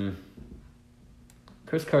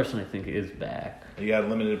 Chris Carson, I think, is back. He got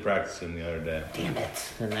limited practicing the other day. Damn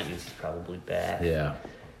it. Then that means he's probably back. Yeah.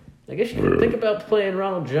 I guess you could think about playing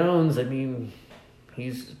Ronald Jones. I mean,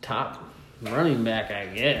 he's top running back, I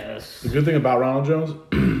guess. The good thing about Ronald Jones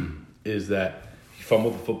is that he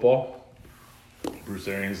fumbled the football, Bruce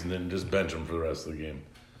Arians, and then just bench him for the rest of the game.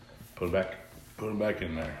 Put him back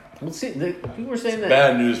in there. Let's see. People were saying that.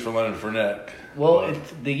 Bad news for Leonard Fournette. Well,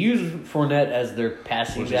 they use Fournette as their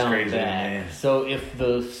passing Which is down crazy to back. me. So if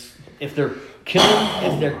they're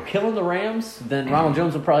killing the Rams, then Ronald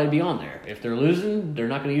Jones will probably be on there. If they're losing, they're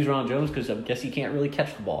not going to use Ronald Jones because I guess he can't really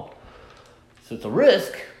catch the ball. So it's a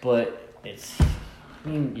risk, but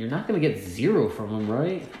you're not going to get 0 from him,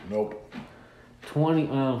 right? Nope. 20.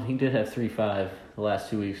 Well, he did have 3-5 the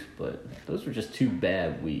last 2 weeks, but those were just 2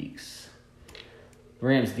 bad weeks.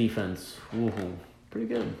 Rams defense, pretty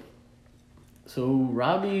good. So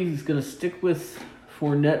Robbie's gonna stick with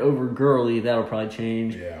Fournette over Gurley. That'll probably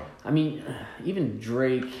change. Yeah. I mean, even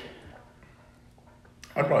Drake.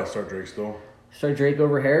 I'd probably start Drake still. Start Drake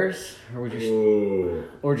over Harris, or would you? Ooh.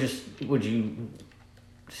 Would you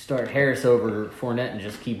start Harris over Fournette and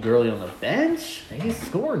just keep Gurley on the bench? He's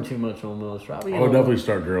scoring too much almost. Robbie. I would definitely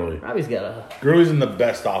start Gurley. Robbie's got a. Gurley's in the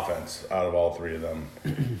best offense out of all 3 of them.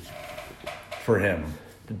 For him.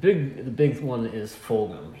 The big one is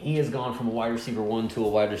Fulgham. He has gone from a wide receiver 1 to a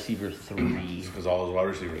wide receiver 3. Because all his wide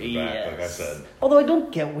receivers are back, like I said. Although I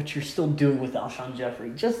don't get what you're still doing with Alshon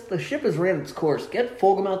Jeffrey. Just the ship has ran its course. Get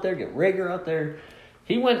Fulgham out there. Get Rager out there.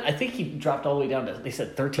 He went. I think he dropped all the way down to. They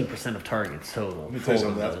said 13% of targets total. Let me tell you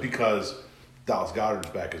something. That's because Dallas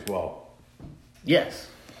Goedert's back as well. Yes.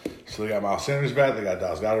 So they got Miles Sanders back. They got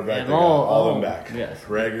Dallas Goedert back. And They got all of them back. yes.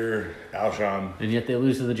 Rager, Alshon. And yet they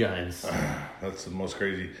lose to the Giants. That's the most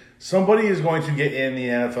crazy. Somebody is going to get in the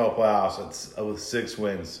NFL playoffs with 6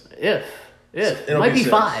 wins. If. It It'll might be be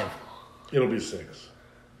 6. 5. It'll be 6.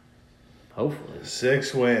 Hopefully.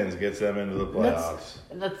 6 wins gets them into the playoffs.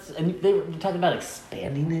 And they were talking about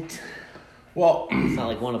expanding it. Well, It's not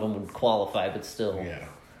like one of them would qualify, but still. yeah.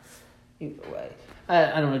 Either way.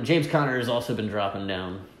 I don't know. James Conner has also been dropping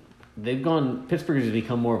down. Pittsburgh has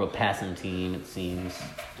become more of a passing team, it seems.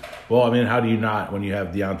 Well, I mean, how do you not when you have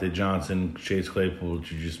Deontay Johnson, Chase Claypool,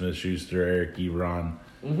 Juju Smith-Schuster, Eric Ebron?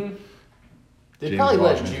 Mm-hmm. They'd James probably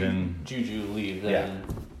Washington. let Juju leave then.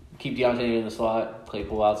 Keep Deontay in the slot,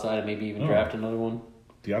 Claypool outside, and maybe even draft another one.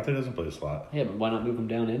 Deontay doesn't play the slot. Yeah, but why not move him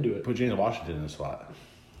down into it? Put James Washington in the slot.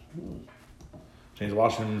 James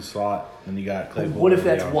Washington in the slot, then you got Claypool. What if and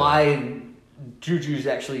that's Deontay. why Juju's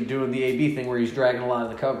actually doing the AB thing where he's dragging a lot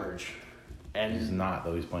of the coverage? He's And not,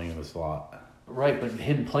 though. He's playing in the slot. right, but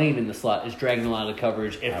him playing in the slot is dragging a lot of the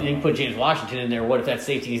coverage. If you put James Washington in there, what if that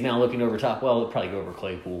safety is now looking over top? Well, it'll probably go over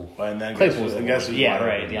Claypool. And then Claypool's guess who's yeah, wide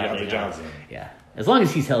right. open? Deontay Deontay Johnson. Yeah, as long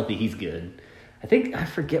as he's healthy, he's good. I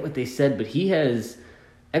forget what they said, but he has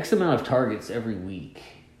X amount of targets every week.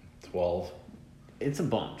 12. It's a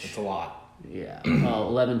bunch. It's a lot. Yeah, well,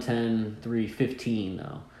 11, 10, 3, 15,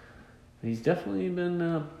 though. He's definitely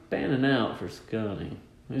been panning out for Scotty.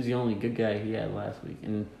 He was the only good guy he had last week.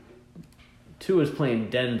 And Tua's playing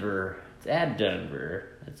Denver. It's at Denver.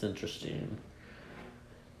 That's interesting.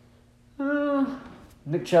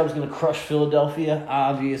 Nick Chubb's going to crush Philadelphia,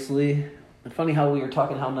 obviously. And funny how we were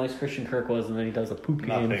talking how nice Christian Kirk was, and then he does a poop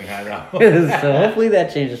game. Nothing, I know. So hopefully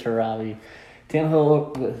that changes for Robbie.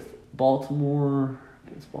 Tannehill with Baltimore.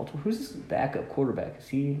 Against Baltimore. Who's his backup quarterback? Is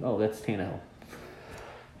he? Oh, that's Tannehill.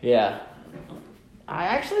 Yeah. I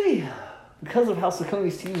actually, because of how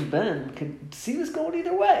Saucony's team's been, could see this going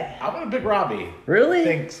either way. I'm going to pick Robbie. Really? I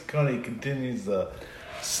think Coney continues the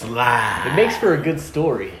slide. It makes for a good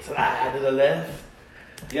story. Slide to the left.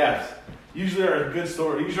 Yes. Usually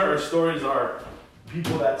our stories are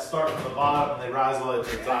people that start from the bottom and they rise all the way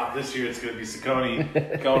to the top. This year it's going to be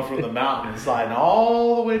Saucony going from the mountain and sliding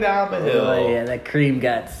all the way down the hill. Oh, yeah, that cream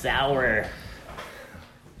got sour.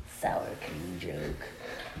 Sour cream joke.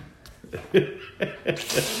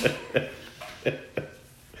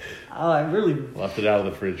 Oh, I really... Left it out of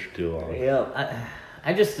the fridge for too long. Yeah,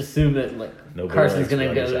 I just assume that Nobody Carson's likes going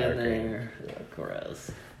to go Saucony in sour there. Yeah,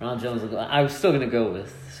 gross. Ron Jones will go. I was still going to go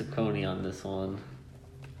with Saucony on this one.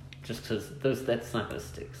 Just because that's not going to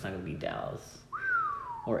stick. It's not going to be Dallas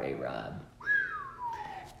or A-Rod.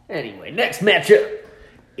 Anyway, next matchup.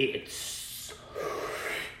 It's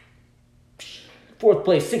 4th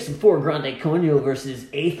place, 6-4 Grande Conyo versus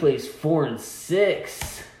 8th place,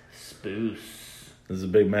 4-6 Spoos. This is a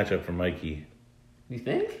big matchup for Mikey. You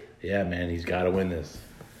think? Yeah, man, he's got to win this.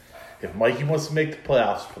 If Mikey wants to make the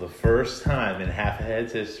playoffs for the first time in Half a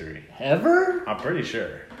Head's history, Ever? I'm pretty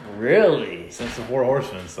sure. Really? Since the Four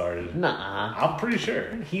Horsemen started. Nah. I'm pretty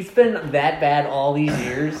sure. He's been that bad all these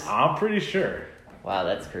years. I'm pretty sure. Wow,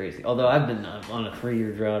 that's crazy. Although I've been on a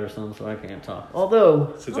 3-year drought or something, so I can't talk.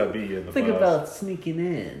 Although, Since I beat you in the think playoffs. about sneaking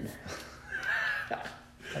in.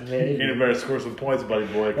 You better score some points, buddy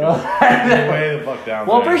boy. 'Cause you're way the fuck down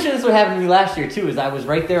Well, I'm there. pretty sure this is what happened to me last year, too, is I was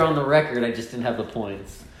right there on the record. I just didn't have the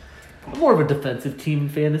points. I'm more of a defensive team in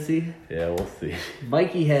fantasy. Yeah, we'll see.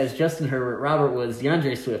 Mikey has Justin Herbert, Robert Woods,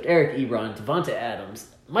 DeAndre Swift, Eric Ebron, Devonta Adams,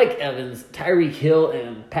 Mike Evans, Tyreek Hill,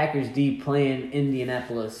 and Packers D playing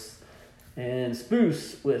Indianapolis. And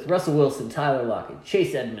Spoos with Russell Wilson, Tyler Lockett,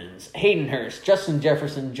 Chase Edmonds, Hayden Hurst, Justin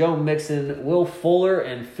Jefferson, Joe Mixon, Will Fuller,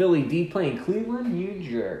 and Philly D playing Cleveland, you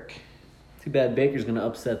jerk. Too bad Baker's going to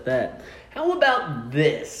upset that. How about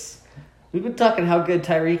this? We've been talking how good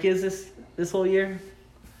Tyreek is this whole year.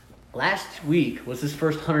 Last week was his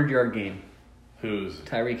first 100-yard game. Who's?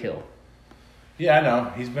 Tyreek Hill. Yeah, I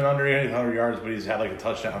know. He's been under 800 yards, but he's had like a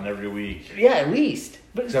touchdown every week. Yeah, at least.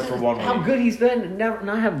 But Except for one how week. good he's been. Not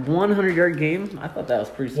have 100-yard game. I thought that was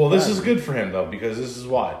pretty Well, this is surprising. good for him, though, because this is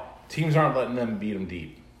why. Teams aren't letting them beat him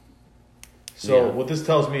deep. So Yeah. what this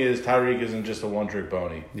tells me is Tyreek isn't just a one-trick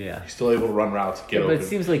pony. Yeah. He's still able to run routes, get Yeah, but open. it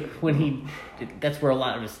seems like when that's where a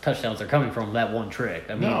lot of his touchdowns are coming from, that one trick.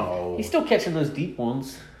 I mean, No. he's still catching those deep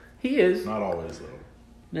ones. He is. Not always, though.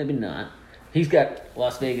 Maybe not. He's got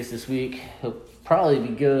Las Vegas this week. He'll probably be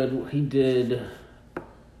good. What did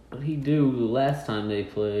he do the last time they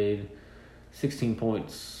played? 16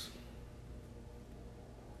 points.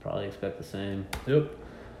 Probably expect the same. Yep.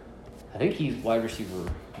 I think he's wide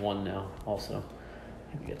receiver 1 now, also.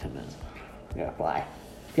 I think we got 10 minutes. Yeah, bye.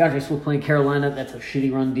 DeAndre Swift playing Carolina. That's a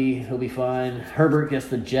shitty run D. He'll be fine. Herbert gets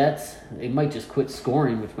the Jets. They might just quit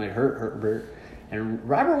scoring, which might hurt Herbert. And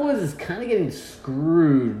Robert Woods is kind of getting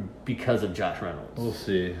screwed because of Josh Reynolds. We'll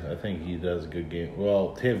see. I think he does a good game.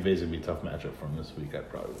 Well, Tampa Bay's going to be a tough matchup for him this week, I'd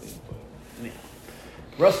probably think. But. Yeah.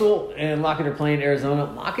 Russell and Lockett are playing Arizona.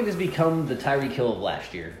 Lockett has become the Tyreek Hill of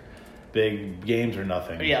last year. Big games or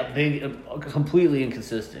nothing. Yeah, completely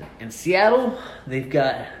inconsistent. In Seattle, they've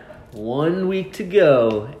got 1 week to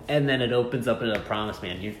go, and then it opens up into a promised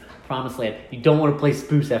land. Promised land. You don't want to play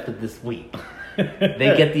Spoos after this week.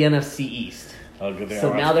 They get the NFC East. Oh, good thing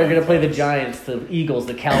So now they're going to play the Giants, the Eagles,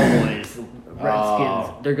 the Cowboys, the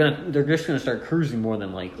Redskins. They're just going to start cruising more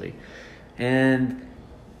than likely. And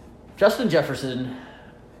Justin Jefferson,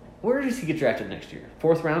 where does he get drafted next year?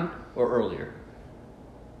 4th round or earlier?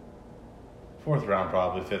 4th round,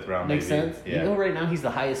 probably 5th round. Makes maybe. sense. Yeah. You know, right now he's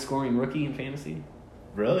the highest scoring rookie in fantasy.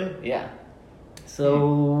 Really? Yeah.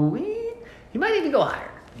 So he might even go higher.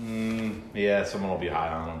 Yeah, someone will be high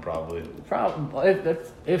on him probably.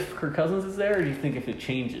 If Kirk Cousins is there, or do you think if it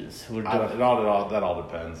changes? That all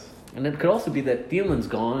depends. And it could also be that Thielen's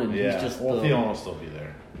gone and he's just Thielen will still be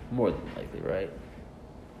there. More than likely, right?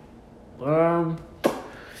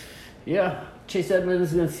 Yeah. Chase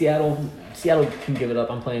Edmonds in Seattle. Seattle can give it up.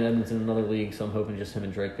 I'm playing Edmonds in another league, so I'm hoping just him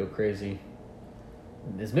and Drake go crazy.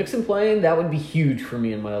 Is Mixon playing? That would be huge for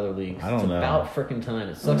me in my other leagues. I don't know. It's about freaking time.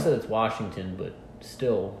 It sucks that it's Washington, but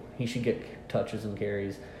still, he should get touches and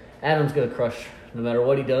carries. Adams going to crush no matter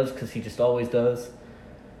what he does because he just always does.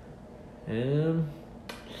 And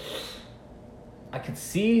I could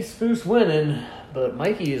see Spoos winning, but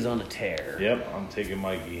Mikey is on a tear. Yep, I'm taking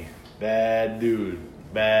Mikey. Bad dude.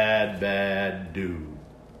 Bad dude.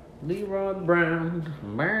 Leroy Brown.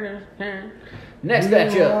 Next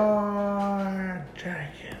matchup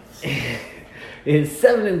is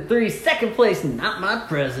 7-3, second place, Not My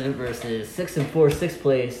President, versus 6-4, 6th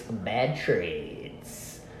place, Bad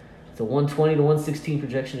Trades. It's a 120 to 116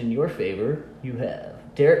 projection in your favor. You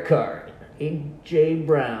have Derek Carr, A.J.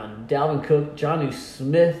 Brown, Dalvin Cook, Jonnu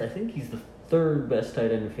Smith. I think he's the 3rd best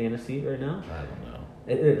tight end in fantasy right now. I don't know.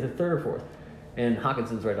 The 3rd or 4th. And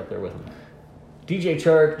Hawkinson's right up there with him. DJ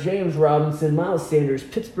Chark, James Robinson, Miles Sanders,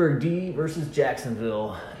 Pittsburgh D versus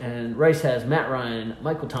Jacksonville. And Rice has Matt Ryan,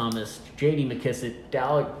 Michael Thomas, J.D. McKissick,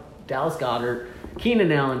 Dallas Goedert,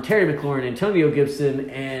 Keenan Allen, Terry McLaurin, Antonio Gibson,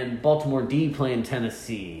 and Baltimore D playing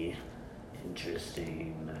Tennessee.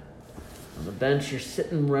 Interesting. On the bench, you're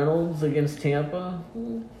sitting Reynolds against Tampa.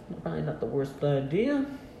 Probably not the worst idea.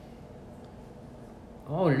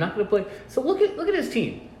 Oh, you're not going to play. So look at his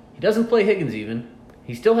team. He doesn't play Higgins even.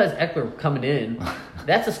 He still has Eckler coming in.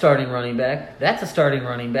 That's a starting running back. That's a starting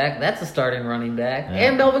running back. That's a starting running back. Yeah.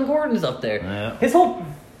 And Melvin Gordon's up there. Yeah. His whole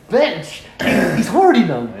bench, he's hoarding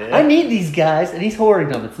them. Yeah. I need these guys, and he's hoarding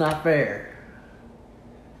them. It's not fair.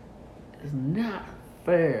 It's not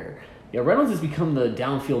fair. Yeah, Reynolds has become the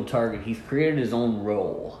downfield target. He's created his own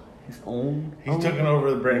role. He's taken over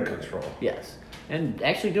the Brandon Cooks role. Yes. And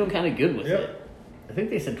actually doing kind of good with it. I think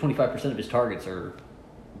they said 25% of his targets are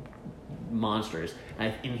monstrous.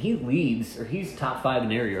 And he leads, or he's top 5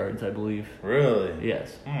 in air yards, I believe. Really?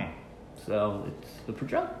 Yes. So it's the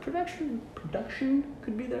production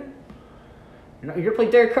could be there. You're going to play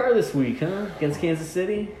Derek Carr this week, huh? Against Kansas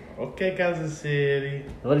City? Okay, Kansas City.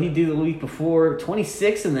 What did he do the week before?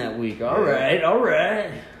 26 in that week. All right.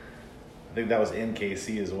 I think that was in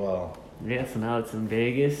KC as well. Yeah, so now it's in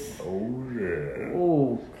Vegas. Oh, yeah.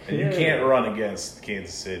 Oh, and you can't run against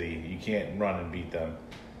Kansas City. You can't run and beat them.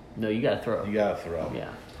 No, you got to throw. Yeah.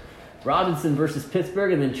 Robinson versus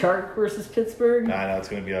Pittsburgh, and then Chark versus Pittsburgh. I know, it's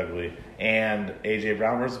going to be ugly. And A.J.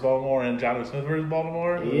 Brown versus Baltimore, and Jonnu Smith versus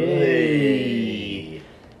Baltimore. Yay.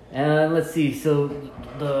 And let's see. So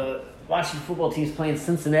the Washington football team's playing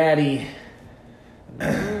Cincinnati.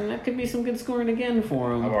 That could be some good scoring again for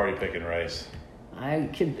them. I'm already picking Rice. I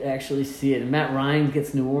could actually see it. And Matt Ryan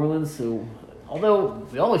gets New Orleans, so although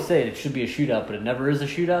we always say it should be a shootout, but it never is a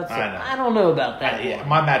shootout, so I don't know about that.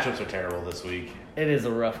 My matchups are terrible this week. It is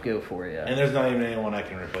a rough go for you. And there's not even anyone I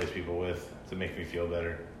can replace people with to make me feel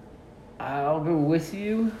better. I'll go with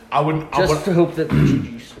you. To hope that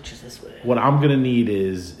Juju switches this way. What I'm gonna need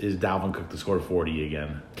is Dalvin Cook to score 40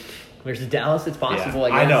 again. Versus Dallas, it's possible.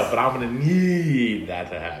 Yeah, I know, but I'm gonna need that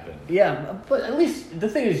to happen. Yeah, but at least the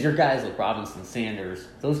thing is, your guys like Robinson, Sanders,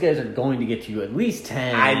 those guys are going to get you at least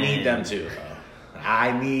 10. I need them too.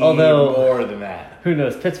 I need more than that. Who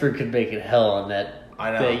knows? Pittsburgh could make it hell on that.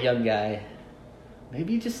 I know. That young guy.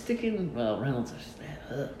 Maybe just sticking. Well, Reynolds.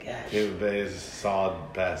 Oh gosh. It is solid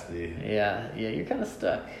pass D. Yeah, you're kind of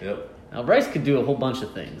stuck. Yep. Now Bryce could do a whole bunch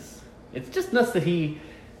of things. It's just nuts that he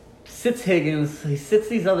sits Higgins, he sits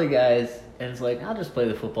these other guys, and it's like, I'll just play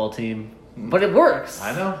the football team. But it works.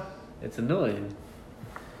 I know. It's annoying.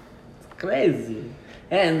 It's crazy.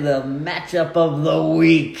 And the matchup of the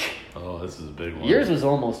week. Oh, this is a big one. Yours was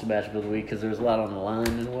almost a matchup of the week because there was a lot on the line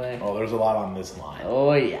in a way. Oh, there's a lot on this line.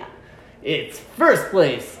 Oh, yeah. It's first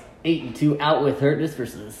place, 8-2, Out With Hurtness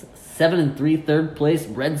versus 7-3, third place,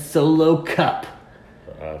 Red Solo Cup.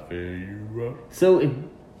 I feel you up. So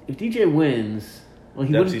if DJ wins, well,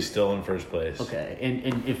 he Dempsey's wouldn't. still in first place. Okay,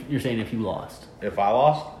 and if you're saying if you lost, If I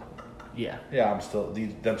lost, yeah. yeah, I'm still.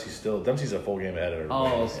 Dempsey's a full game ahead of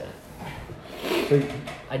everybody Oh, else. okay. So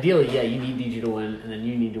ideally, yeah, you need DJ to win, and then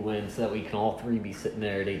you need to win, so that we can all three be sitting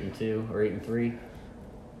there at 8-2 or 8-3,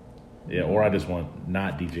 Yeah, or I just want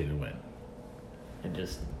not DJ to win. and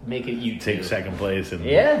just make it you Take two. second place and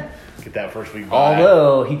Yeah. get that first week bye.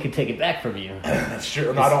 Although he could take it back from you. That's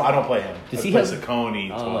true. No, I don't play him. Does I he play have-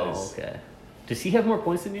 Saccone Oh, twice. okay. Does he have more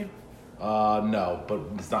points than you? No, but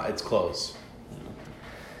it's not. It's close.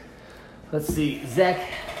 Let's see. Zach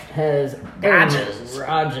has Aaron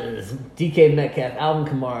Rodgers, DK Metcalf, Alvin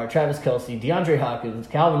Kamara, Travis Kelce, DeAndre Hopkins,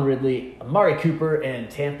 Calvin Ridley, Amari Cooper, and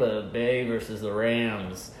Tampa Bay versus the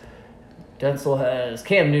Rams. Denzel has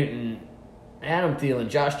Cam Newton, Adam Thielen,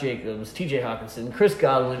 Josh Jacobs, TJ Hawkinson, Chris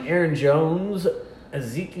Godwin, Aaron Jones,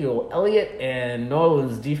 Ezekiel Elliott, and New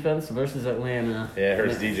Orleans defense versus Atlanta. Yeah, it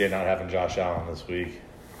hurts DJ not having Josh Allen this week.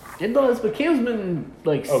 It does, but Cam's been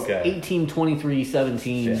like Okay. 18, 23,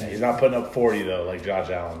 17. Yeah, he's not putting up 40 though, like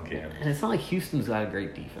Josh Allen can. And it's not like Houston's got a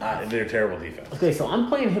great defense. They're terrible defense. Okay, so I'm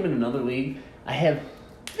playing him in another league. I have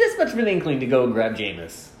this much of an inkling to go and grab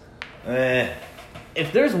Jameis.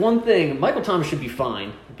 If there's one thing, Michael Thomas should be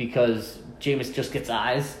fine because Jameis just gets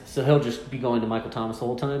eyes, so he'll just be going to Michael Thomas the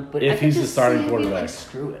whole time. But If I could he's the just starting see him being quarterback. like,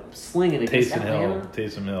 screw it, I'm slinging it against Atlanta.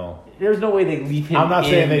 Taysom Hill. There's no way they leave him. I'm not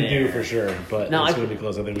saying in they there. do for sure, but No, it's I- going to be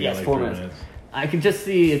close. I think we Yes, got like 4 3 minutes. minutes. I could just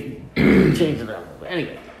see it change it around. But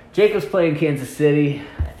anyway, Jacobs playing Kansas City.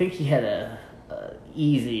 I think he had a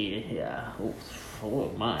easy, oh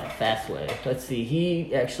my, fast way. Let's see.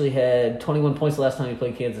 He actually had 21 points the last time he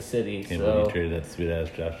played Kansas City. Can't So believe you traded that sweet ass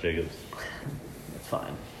Josh Jacobs. it's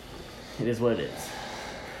fine. It is what it is.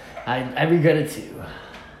 I regret it too.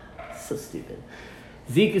 So stupid.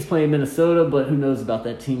 Zeke is playing Minnesota, but who knows about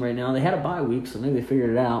that team right now? They had a bye week, so maybe they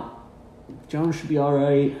figured it out. Jones should be all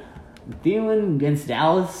right. Thielen against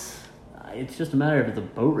Dallas. It's just a matter if it's a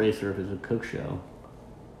boat race or if it's a cook show.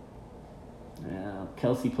 Yeah,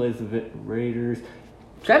 Kelsey plays the Raiders.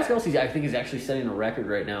 Travis Kelsey, I think, is actually setting a record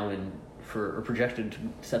right now or projected to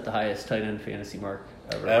set the highest tight end fantasy mark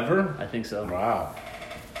ever. Ever? I think so. Wow.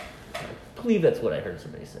 I believe that's what I heard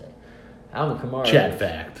somebody say. Alvin Kamara. Chat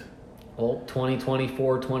fact. Well,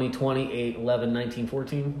 2024, 2020, 8, 11, 19,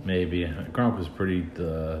 14. Maybe. Gronk was pretty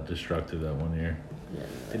destructive that one year. Yeah,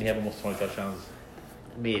 Didn't he have almost 20 touchdowns?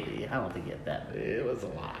 maybe. I don't think he had that. It was a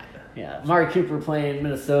lot. Yeah, Amari Cooper playing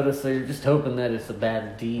Minnesota, so you're just hoping that it's a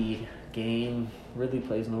bad D game. Ridley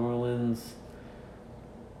plays New Orleans.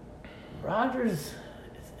 Rodgers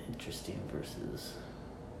is interesting versus...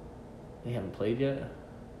 They haven't played yet?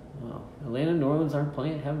 Well, Atlanta and New Orleans haven't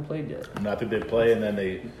played yet. And I think they play, and then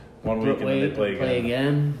they one week, and then they play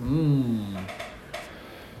again.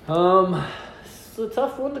 It's a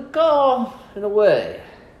tough one to call in a way.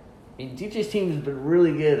 I mean, DJ's team has been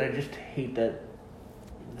really good. I just hate that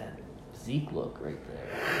Zeke look right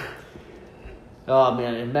there. Oh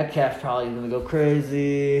man, and Metcalf's probably gonna go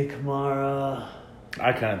crazy. Kamara.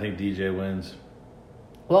 I kind of think DJ wins.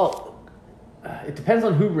 Well, it depends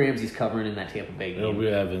on who Ramsey's covering in that Tampa Bay game. It'll be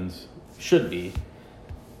Evans. Should be.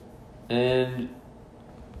 And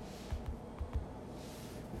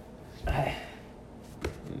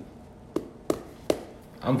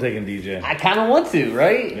I'm taking DJ. I kind of want to,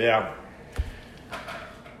 right? Yeah.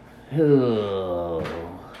 Oh,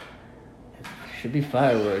 should be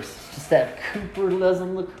fireworks. It's just that Cooper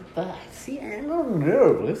doesn't look. See, I don't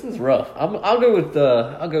know. This is rough. I'll go with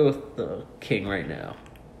the King right now.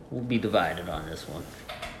 We'll be divided on this one.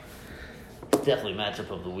 It's definitely matchup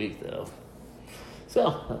of the week, though.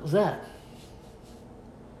 So that was that.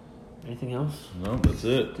 Anything else? No, that's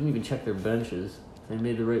it. Didn't even check their benches. They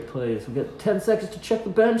made the right plays. We got 10 seconds to check the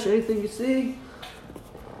bench. Anything you see?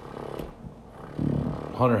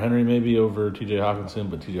 Hunter Henry maybe over TJ Hawkinson,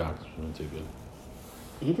 but TJ Hawkinson's been too good.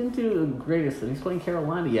 He didn't do the greatest, and he's playing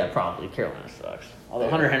Carolina. Yeah, probably. Carolina sucks. Although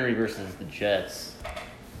Hunter Henry versus the Jets,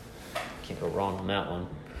 can't go wrong on that one.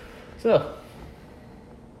 So,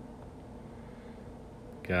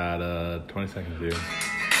 Got 20 seconds here.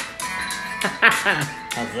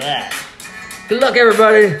 how's that? Good luck,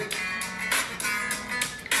 everybody.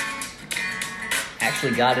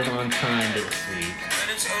 Actually got it on time this week.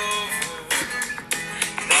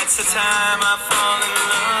 That's the time I fall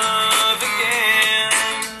in love.